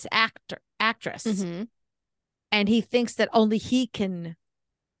love with this actress. And he thinks that only he can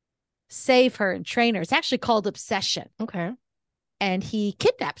save her and train her. It's actually called obsession. Okay. And he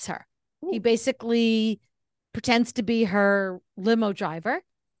kidnaps her. Ooh. He basically pretends to be her limo driver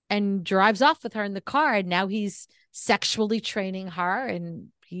and drives off with her in the car. And now he's sexually training her and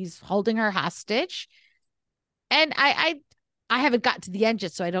he's holding her hostage. And I haven't gotten to the end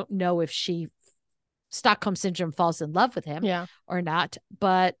yet, so I don't know if she Stockholm Syndrome falls in love with him or not.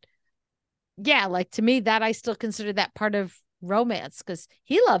 But yeah, like to me, that I still consider that part of romance because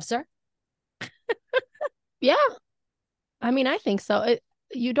he loves her. Yeah. I mean, I think so.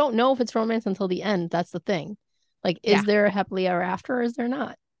 You don't know if it's romance until the end. That's the thing. Like, is there a happily ever after or is there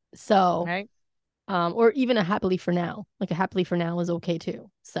not? So, right. Or even a happily for now. Like a happily for now is okay too.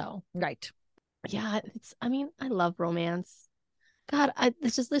 So, right. Yeah, I love romance. God,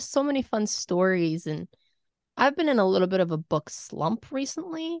 there's so many fun stories, and I've been in a little bit of a book slump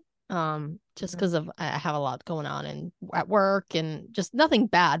recently. Just because I have a lot going on and at work and just nothing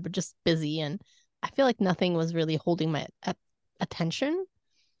bad, but just busy, and I feel like nothing was really holding my attention.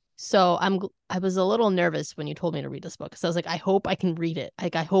 So I was a little nervous when you told me to read this book. So I was like, I hope I can read it.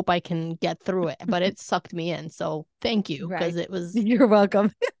 Like, I hope I can get through it, but it sucked me in. So thank you. Because it was, you're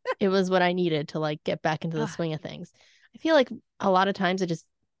welcome. It was what I needed to like get back into the swing of things. I feel like a lot of times I just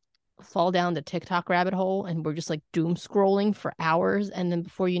fall down the TikTok rabbit hole and we're just like doom scrolling for hours. And then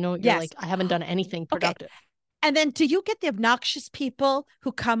before you know it, you're like, I haven't done anything productive. Okay. And then do you get the obnoxious people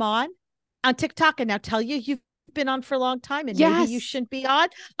who come on TikTok and now tell you you've been on for a long time and maybe you shouldn't be on?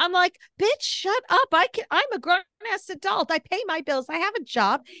 I'm like, bitch, shut up. I'm a grown-ass adult. I pay my bills. I have a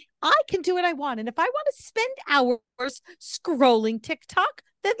job. I can do what I want. And if I want to spend hours scrolling TikTok,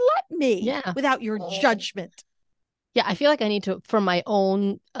 then let me without your judgment. Yeah, I feel like I need to, for my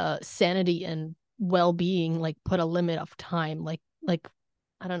own sanity and well-being, like put a limit of time. Like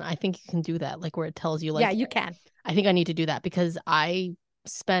I don't know. I think you can do that, like where it tells you, like, yeah, you can. I think I need to do that because I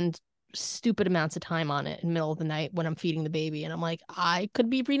spend stupid amounts of time on it in the middle of the night when I'm feeding the baby, and I'm like, I could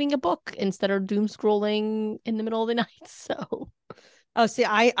be reading a book instead of doom scrolling in the middle of the night. So, see,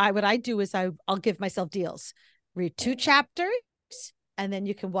 I what I do is I'll give myself deals. Read 2 chapters. And then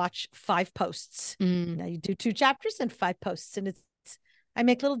you can watch 5 posts. Now you do 2 chapters and 5 posts. And I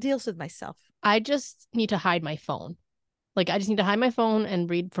make little deals with myself. I just need to hide my phone. Like, I just need to hide my phone and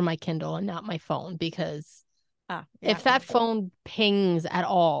read from my Kindle and not my phone, because if that phone pings at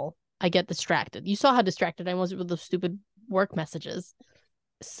all, I get distracted. You saw how distracted I was with those stupid work messages.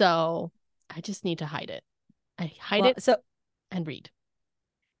 So I just need to hide it. I hide it and read.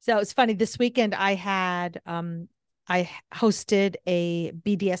 So it's funny. This weekend I had I hosted a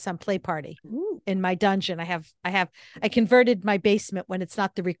BDSM play party in my dungeon. I converted my basement when it's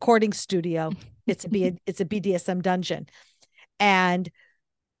not the recording studio. It's a BDSM dungeon. And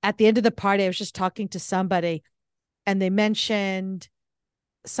at the end of the party, I was just talking to somebody and they mentioned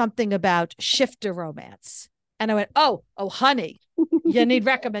something about shifter romance. And I went, oh, honey, you need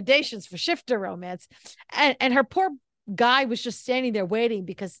recommendations for shifter romance. And her poor guy was just standing there waiting,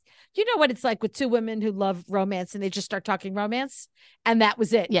 because you know what it's like with two women who love romance and they just start talking romance. And that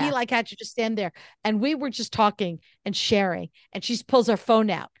was it. Yeah. He had you just stand there. And we were just talking and sharing. And she pulls her phone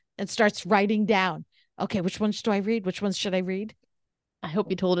out and starts writing down, okay, which ones do I read? Which ones should I read? I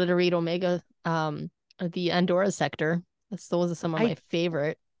hope you told her to read Omega, the Andorra sector. Those are some of my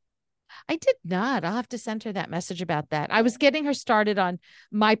favorite. I did not. I'll have to send her that message about that. I was getting her started on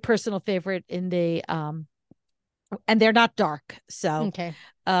my personal favorite in the and they're not dark. So okay.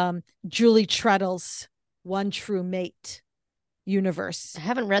 Julie Treadle's One True Mate universe. I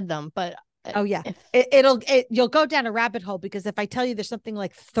haven't read them, but oh yeah. You'll go down a rabbit hole, because if I tell you there's something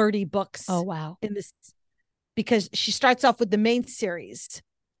like 30 books in this, because she starts off with the main series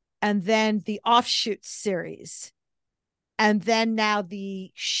and then the offshoot series. And then now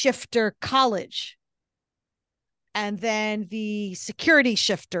the shifter college, and then the security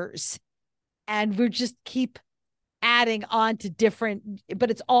shifters. And we just keep adding on to different, but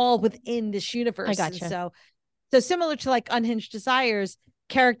it's all within this universe. I gotcha. So similar to like Unhinged Desires,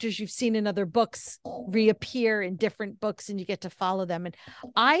 characters you've seen in other books reappear in different books and you get to follow them. And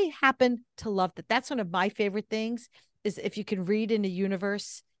I happen to love that. That's one of my favorite things, is if you can read in a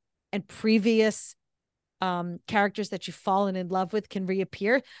universe and previous characters that you've fallen in love with can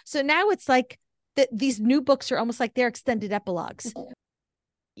reappear. So now it's like these new books are almost like they're extended epilogues.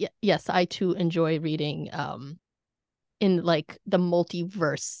 Yes, I too enjoy reading in like the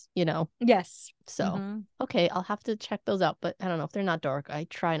multiverse, you know. Yes. So okay, I'll have to check those out, but I don't know if they're not dark. I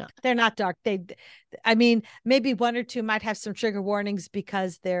try not. They're not dark. I mean, maybe one or two might have some trigger warnings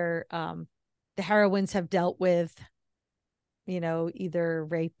because they're the heroines have dealt with, you know, either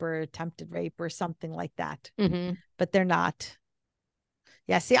rape or attempted rape or something like that. But they're not.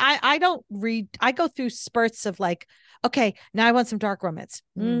 Yeah. See, I don't read. I go through spurts of like, okay, now I want some dark romance.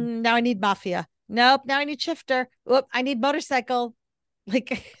 Now I need mafia. Nope. Now I need shifter. Whoop. I need motorcycle.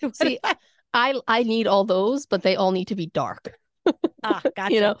 Like, see, I need all those, but they all need to be dark.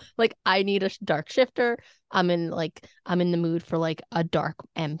 Gotcha. You know, like I need a dark shifter. I'm in the mood for like a dark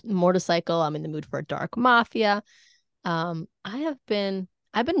motorcycle. I'm in the mood for a dark mafia. I've been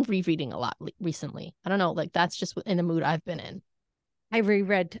rereading a lot recently. I don't know, like that's just in the mood I've been in. I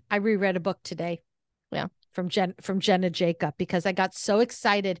reread a book today. Yeah. From Jenna Jacob, because I got so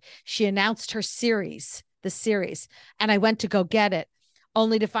excited. She announced her series, and I went to go get it,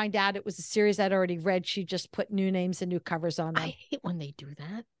 only to find out it was a series I'd already read. She just put new names and new covers on them. I hate when they do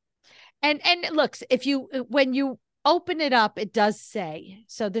that. And it looks, when you open it up, it does say,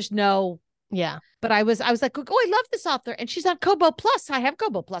 so there's no. Yeah. But I was like, oh, I love this author. And she's on Kobo Plus. I have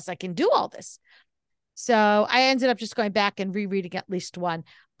Kobo Plus. I can do all this. So I ended up just going back and rereading at least one.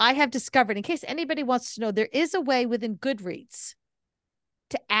 I have discovered, in case anybody wants to know, there is a way within Goodreads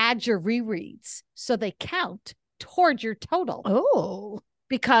to add your rereads so they count toward your total. Oh.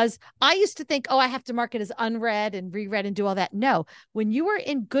 Because I used to think, I have to mark it as unread and reread and do all that. No, when you are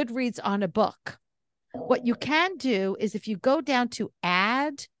in Goodreads on a book, what you can do is if you go down to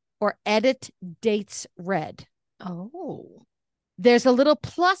add or edit dates read. Oh. There's a little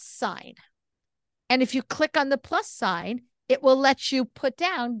plus sign. And if you click on the plus sign, it will let you put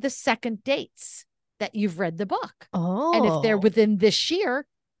down the second dates that you've read the book. Oh. And if they're within this year,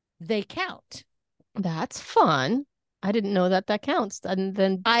 they count. That's fun. I didn't know that counts. And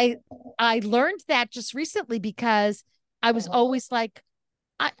then I learned that just recently, because I was always like,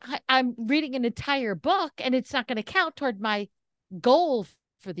 I'm reading an entire book and it's not going to count toward my goal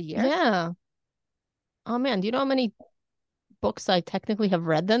for the year. Yeah. Oh man, do you know how many books I technically have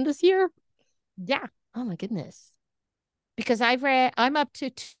read then this year? Yeah. Oh my goodness. Because I'm up to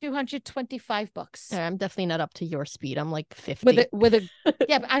 225 books. I'm definitely not up to your speed. I'm like 50.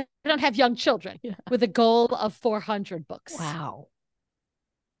 Yeah, but I don't have young children. Yeah. With a goal of 400 books. Wow.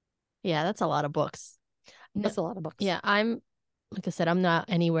 Yeah, that's a lot of books. That's a lot of books. Yeah, like I said, I'm not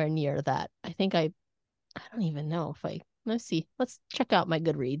anywhere near that. I think I don't even know if let's see. Let's check out my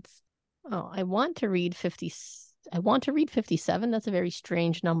Goodreads. Oh, I want to read 57. That's a very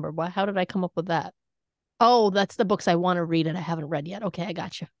strange number. How did I come up with that? Oh, that's the books I want to read and I haven't read yet. Okay, I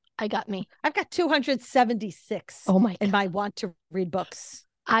got you. I got me. I've got 276 in my want to read books.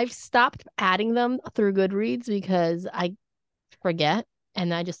 I've stopped adding them through Goodreads because I forget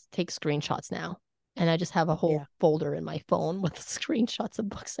and I just take screenshots now. And I just have a whole folder in my phone with screenshots of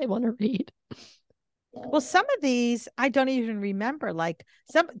books I want to read. Well, some of these I don't even remember. Like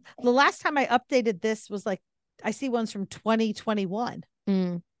the last time I updated this was like, I see ones from 2021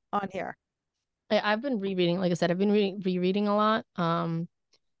 on here. I've been rereading, like I said, I've been rereading a lot.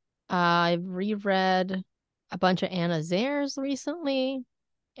 I've reread a bunch of Anna Zares recently,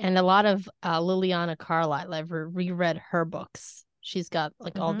 and a lot of Liliana Carlisle. I've reread her books. She's got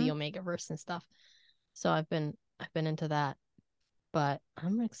like all the Omegaverse and stuff. So I've been into that. But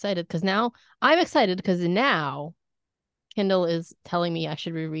I'm excited because now Kindle is telling me I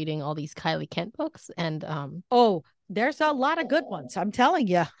should be reading all these Kylie Kent books, and there's a lot of good ones, I'm telling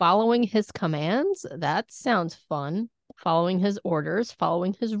you. Following his commands, that sounds fun. Following his orders,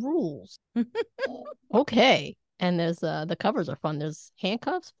 following his rules. Okay. And there's the covers are fun. There's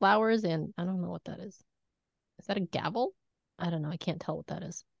handcuffs, flowers, and I don't know what that is. Is that a gavel? I don't know. I can't tell what that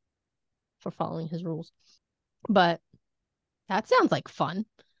is for following his rules. But that sounds like fun.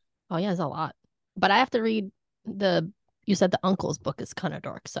 Oh yeah, there's a lot. But I have to read you said the uncle's book is kind of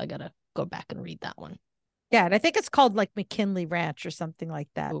dark, so I gotta go back and read that one. Yeah, and I think it's called like McKinley Ranch or something like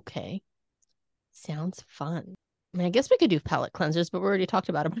that. Okay. Sounds fun. I mean, I guess we could do palette cleansers, but we already talked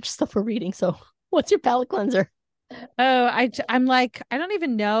about a bunch of stuff we're reading. So what's your palette cleanser? Oh, I'm like, I don't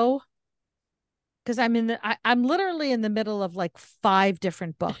even know. Because I'm literally in the middle of like 5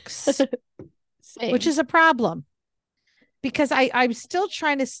 different books, which is a problem. Because I'm still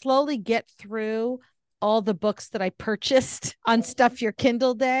trying to slowly get through all the books that I purchased on Stuff Your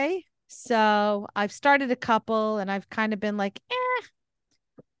Kindle Day. So I've started a couple and I've kind of been like,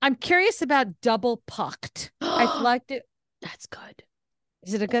 I'm curious about Double Pucked. I've liked it. That's good.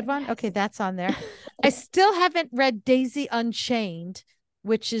 Is it a good one? Yes. Okay, that's on there. I still haven't read Daisy Unchained,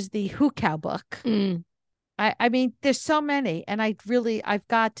 which is the Hoo Cow book. I mean, there's so many, and I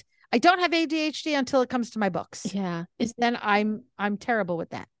don't have ADHD until it comes to my books. Yeah. Then I'm terrible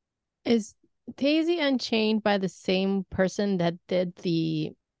with that. Is Daisy Unchained by the same person that did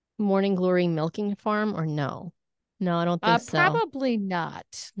the Morning Glory Milking Farm, or no? No, I don't think so. Probably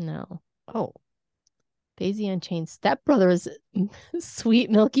not. No. Oh. Daisy Unchained Stepbrothers, Sweet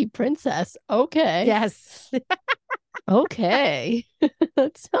Milky Princess. Okay. Yes. Okay.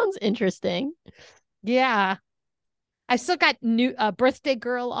 That sounds interesting. Yeah. I still got new Birthday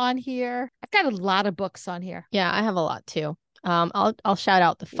Girl on here. I've got a lot of books on here. Yeah, I have a lot too. I'll shout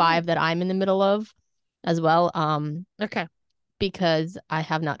out the 5 that I'm in the middle of as well. Okay. Because I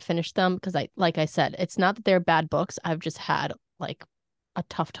have not finished them because like I said, it's not that they're bad books. I've just had like a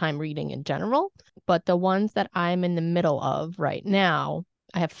tough time reading in general. But the ones that I'm in the middle of right now,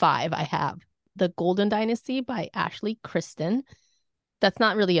 I have 5. I have The Golden Dynasty by Ashley Kristen. That's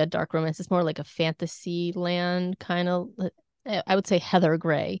not really a dark romance. It's more like a fantasy land kind of, I would say Heather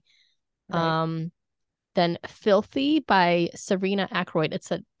Gray. Right. Then Filthy by Serena Ackroyd.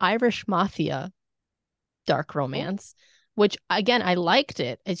 It's an Irish mafia dark romance, which again, I liked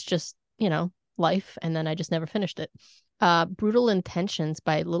it. It's just, life. And then I just never finished it. Brutal Intentions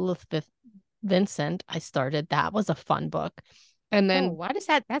by Lilith Vincent. I started. That was a fun book. And then why does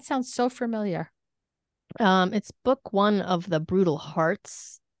that sounds so familiar? It's book 1 of the Brutal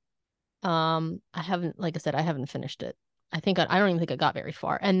Hearts. I haven't finished it. I don't even think I got very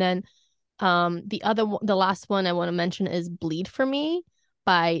far. And then the last one I want to mention is Bleed for Me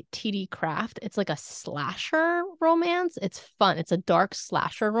by T.D. Craft. It's like a slasher romance. It's fun. It's a dark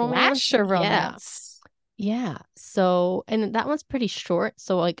slasher romance. Yeah. So, and that one's pretty short.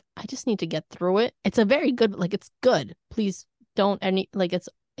 So like, I just need to get through it. It's a very good, like, it's good. Please don't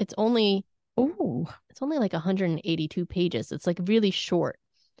it's only like 182 pages. It's like really short.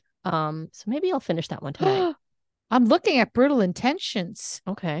 So maybe I'll finish that one tonight. I'm looking at Brutal Intentions.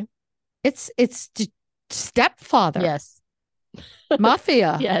 Okay. It's stepfather. Yes.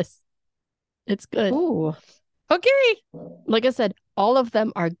 Mafia. Yes. It's good. Ooh. Okay. Like I said, all of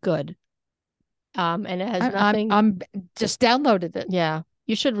them are good. And it has nothing. I'm just downloaded it. Yeah.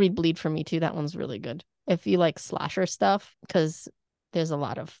 You should read Bleed for Me too. That one's really good. If you like slasher stuff, because there's a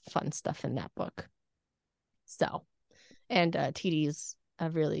lot of fun stuff in that book. So, and TD's a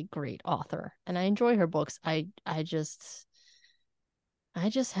really great author, and I enjoy her books. I just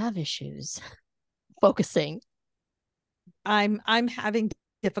have issues focusing. I'm having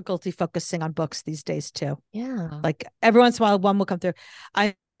difficulty focusing on books these days too. Yeah. Like every once in a while one will come through.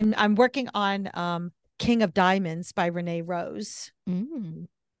 I'm working on King of Diamonds by Renee Rose.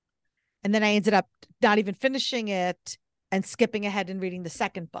 And then I ended up not even finishing it and skipping ahead and reading the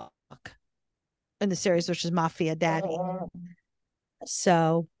second book in the series, which is Mafia Daddy.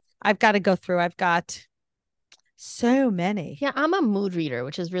 So I've got to go through. I've got so many. Yeah, I'm a mood reader,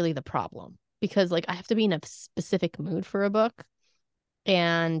 which is really the problem. because like I have to be in a specific mood for a book,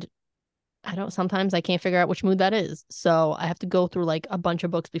 and sometimes I can't figure out which mood that is. So I have to go through like a bunch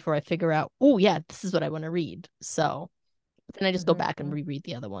of books before I figure out, oh yeah, this is what I want to read. So then I just go back and reread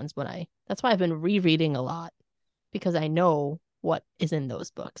the other ones that's why I've been rereading a lot, because I know what is in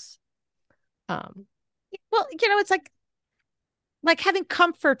those books. Well, it's like having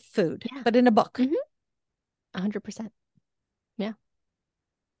comfort food, but in a book. 100%. Yeah.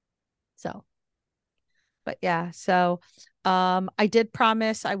 So. But yeah, so I did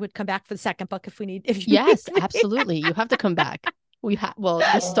promise I would come back for the second book if you yes, need me. Absolutely. You have to come back. We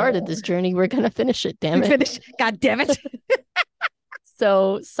started this journey. We're gonna finish it. Damn it! God damn it!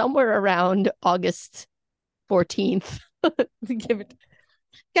 So somewhere around August 14th.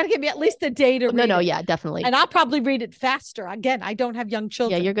 Gotta give me at least a day to read it. Yeah, definitely. And I'll probably read it faster. Again, I don't have young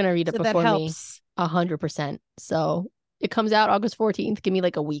children. Yeah, you're gonna read it before me. 100%. So it comes out August 14th. Give me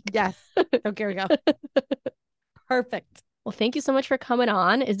like a week. Yes. Okay, we go. Perfect. Well, thank you so much for coming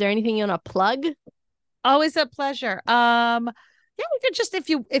on. Is there anything you want to plug? Always a pleasure. Yeah, we could just,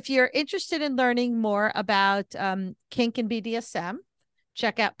 if you're interested in learning more about kink and BDSM,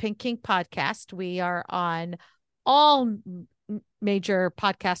 check out Pink Kink Podcast. We are on all major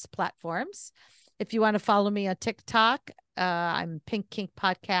podcast platforms. If you want to follow me on TikTok, I'm Pink Kink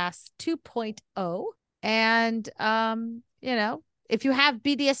Podcast 2.0. And if you have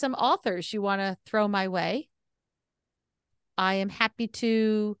BDSM authors you want to throw my way, I am happy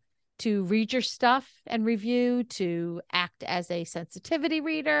to read your stuff and review, to act as a sensitivity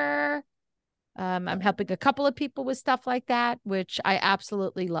reader. I'm helping a couple of people with stuff like that, which I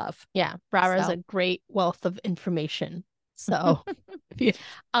absolutely love. Yeah, Rara's a great wealth of information. So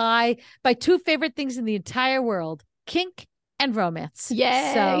my two favorite things in the entire world, kink and romance.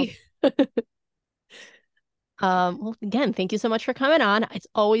 Yay. So well, again, thank you so much for coming on. It's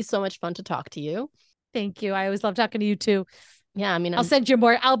always so much fun to talk to you. Thank you. I always love talking to you too. Yeah, I mean,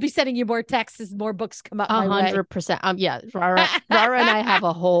 I'll be sending you more texts as more books come up. 100%. Yeah, Rara and I have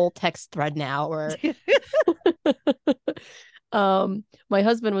a whole text thread now where my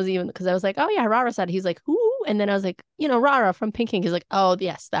husband was even, because I was like, oh yeah, Rara said, he's like, who? And then I was like, Rara from Pink Kink. He's like, oh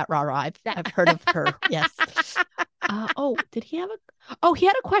yes, that Rara. I've heard of her. Yes. Did he have he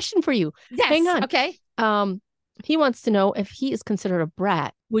had a question for you. Yes. Hang on. Okay. He wants to know if he is considered a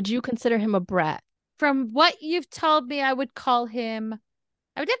brat. Would you consider him a brat? From what you've told me, I would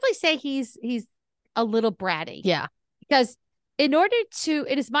definitely say he's a little bratty. Yeah. Because it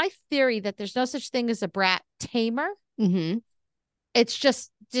is my theory that there's no such thing as a brat tamer. Mm-hmm. It's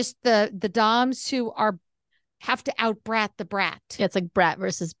just the doms who have to out brat the brat. Yeah, it's like brat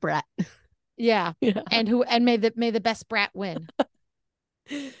versus brat. Yeah. And may the best brat win.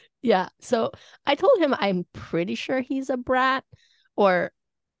 Yeah. So I told him I'm pretty sure he's a brat, or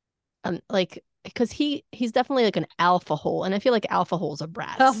because he's definitely like an alpha hole, and I feel like alpha holes are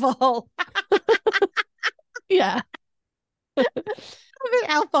brats. Alpha hole. Yeah. I'm an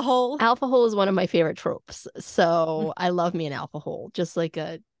alpha hole. Alpha hole is one of my favorite tropes. So I love me an alpha hole. Just like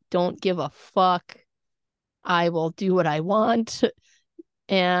a don't give a fuck. I will do what I want.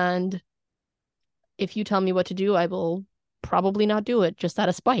 And if you tell me what to do, I will probably not do it just out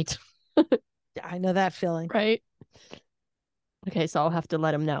of spite. I know that feeling. Right? Okay, so I'll have to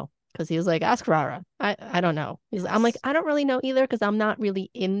let him know. Because he was like, ask Rara. I don't know. I'm like, I don't really know either, because I'm not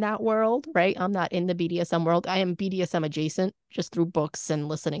really in that world, right? I'm not in the BDSM world. I am BDSM adjacent, just through books and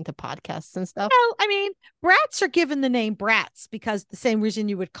listening to podcasts and stuff. Well, I mean, brats are given the name brats because the same reason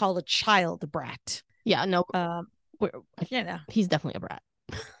you would call a child a brat. Yeah, no. He's definitely a brat.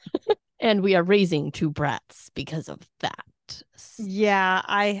 And we are raising 2 brats because of that. Yeah,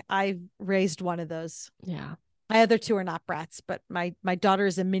 I raised one of those. Yeah. My other 2 are not brats, but my daughter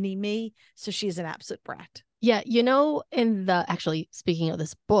is a mini me, so she's an absolute brat. Yeah, actually, speaking of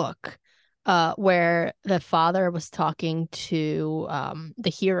this book, where the father was talking to the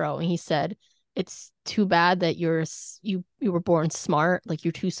hero, and he said, it's too bad that you were born smart, like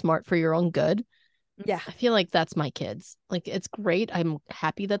you're too smart for your own good. Yeah. I feel like that's my kids. Like, it's great. I'm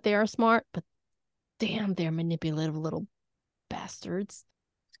happy that they are smart, but damn, they're manipulative little bastards.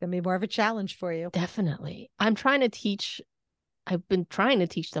 Gonna be more of a challenge for you. Definitely. I've been trying to teach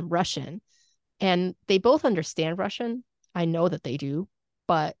them Russian, and they both understand Russian. I know that they do,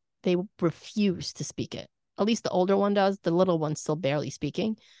 but they refuse to speak it. At least the older one does. The little one's still barely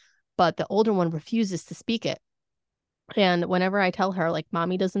speaking, but the older one refuses to speak it. And whenever I tell her, like,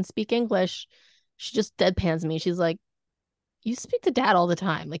 mommy doesn't speak English, she just deadpans me. She's like, you speak to dad all the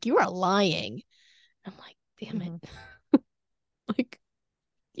time. Like, you are lying. I'm like, damn it. Like,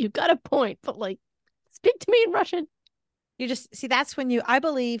 you've got a point, but like, speak to me in Russian. You just see, that's when I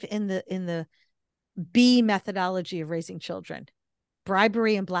believe in the B methodology of raising children: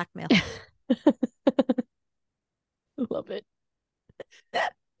 bribery and blackmail. Love it.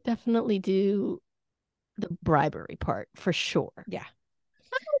 Definitely do the bribery part for sure. Yeah.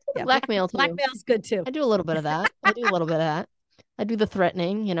 Blackmail too. Blackmail's good too. I do a little bit of that. I do the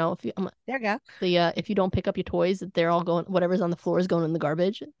threatening, you know, there you go. If you don't pick up your toys, they're all going, whatever's on the floor is going in the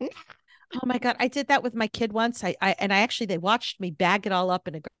garbage. Oh my God. I did that with my kid once. They watched me bag it all up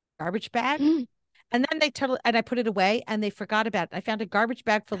in a garbage bag. And then I put it away and they forgot about it. I found a garbage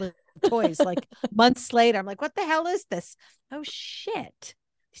bag full of toys like months later. I'm like, what the hell is this? Oh shit.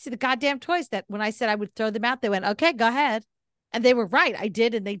 You see the goddamn toys that when I said I would throw them out, they went, okay, go ahead. And they were right. I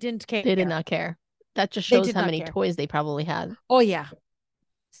did. And they didn't care. They did not care. That just shows how many toys they probably had. Oh yeah.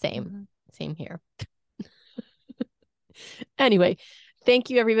 Same here. Anyway, thank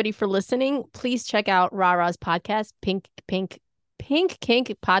you everybody for listening. Please check out Rara's podcast, Pink Kink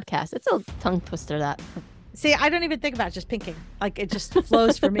Podcast. It's a tongue twister, that. See, I don't even think about it, just pinking. Like it just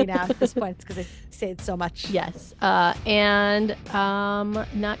flows for me now at this point because I say it so much. Yes. And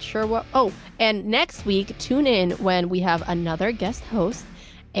not sure what. Oh, and next week, tune in when we have another guest host.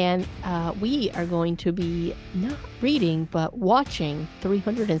 And we are going to be not reading, but watching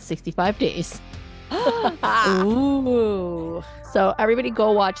 365 Days. Ooh. So everybody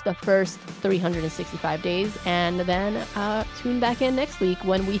go watch the first 365 Days and then tune back in next week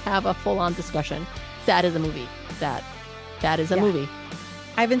when we have a full-on discussion. That is a movie. That is a movie.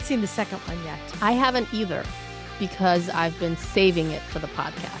 I haven't seen the second one yet. I haven't either because I've been saving it for the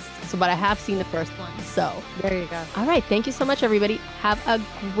podcast. But I have seen the first one. So there you go. All right. Thank you so much, everybody. Have a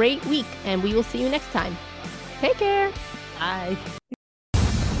great week and we will see you next time. Take care. Bye.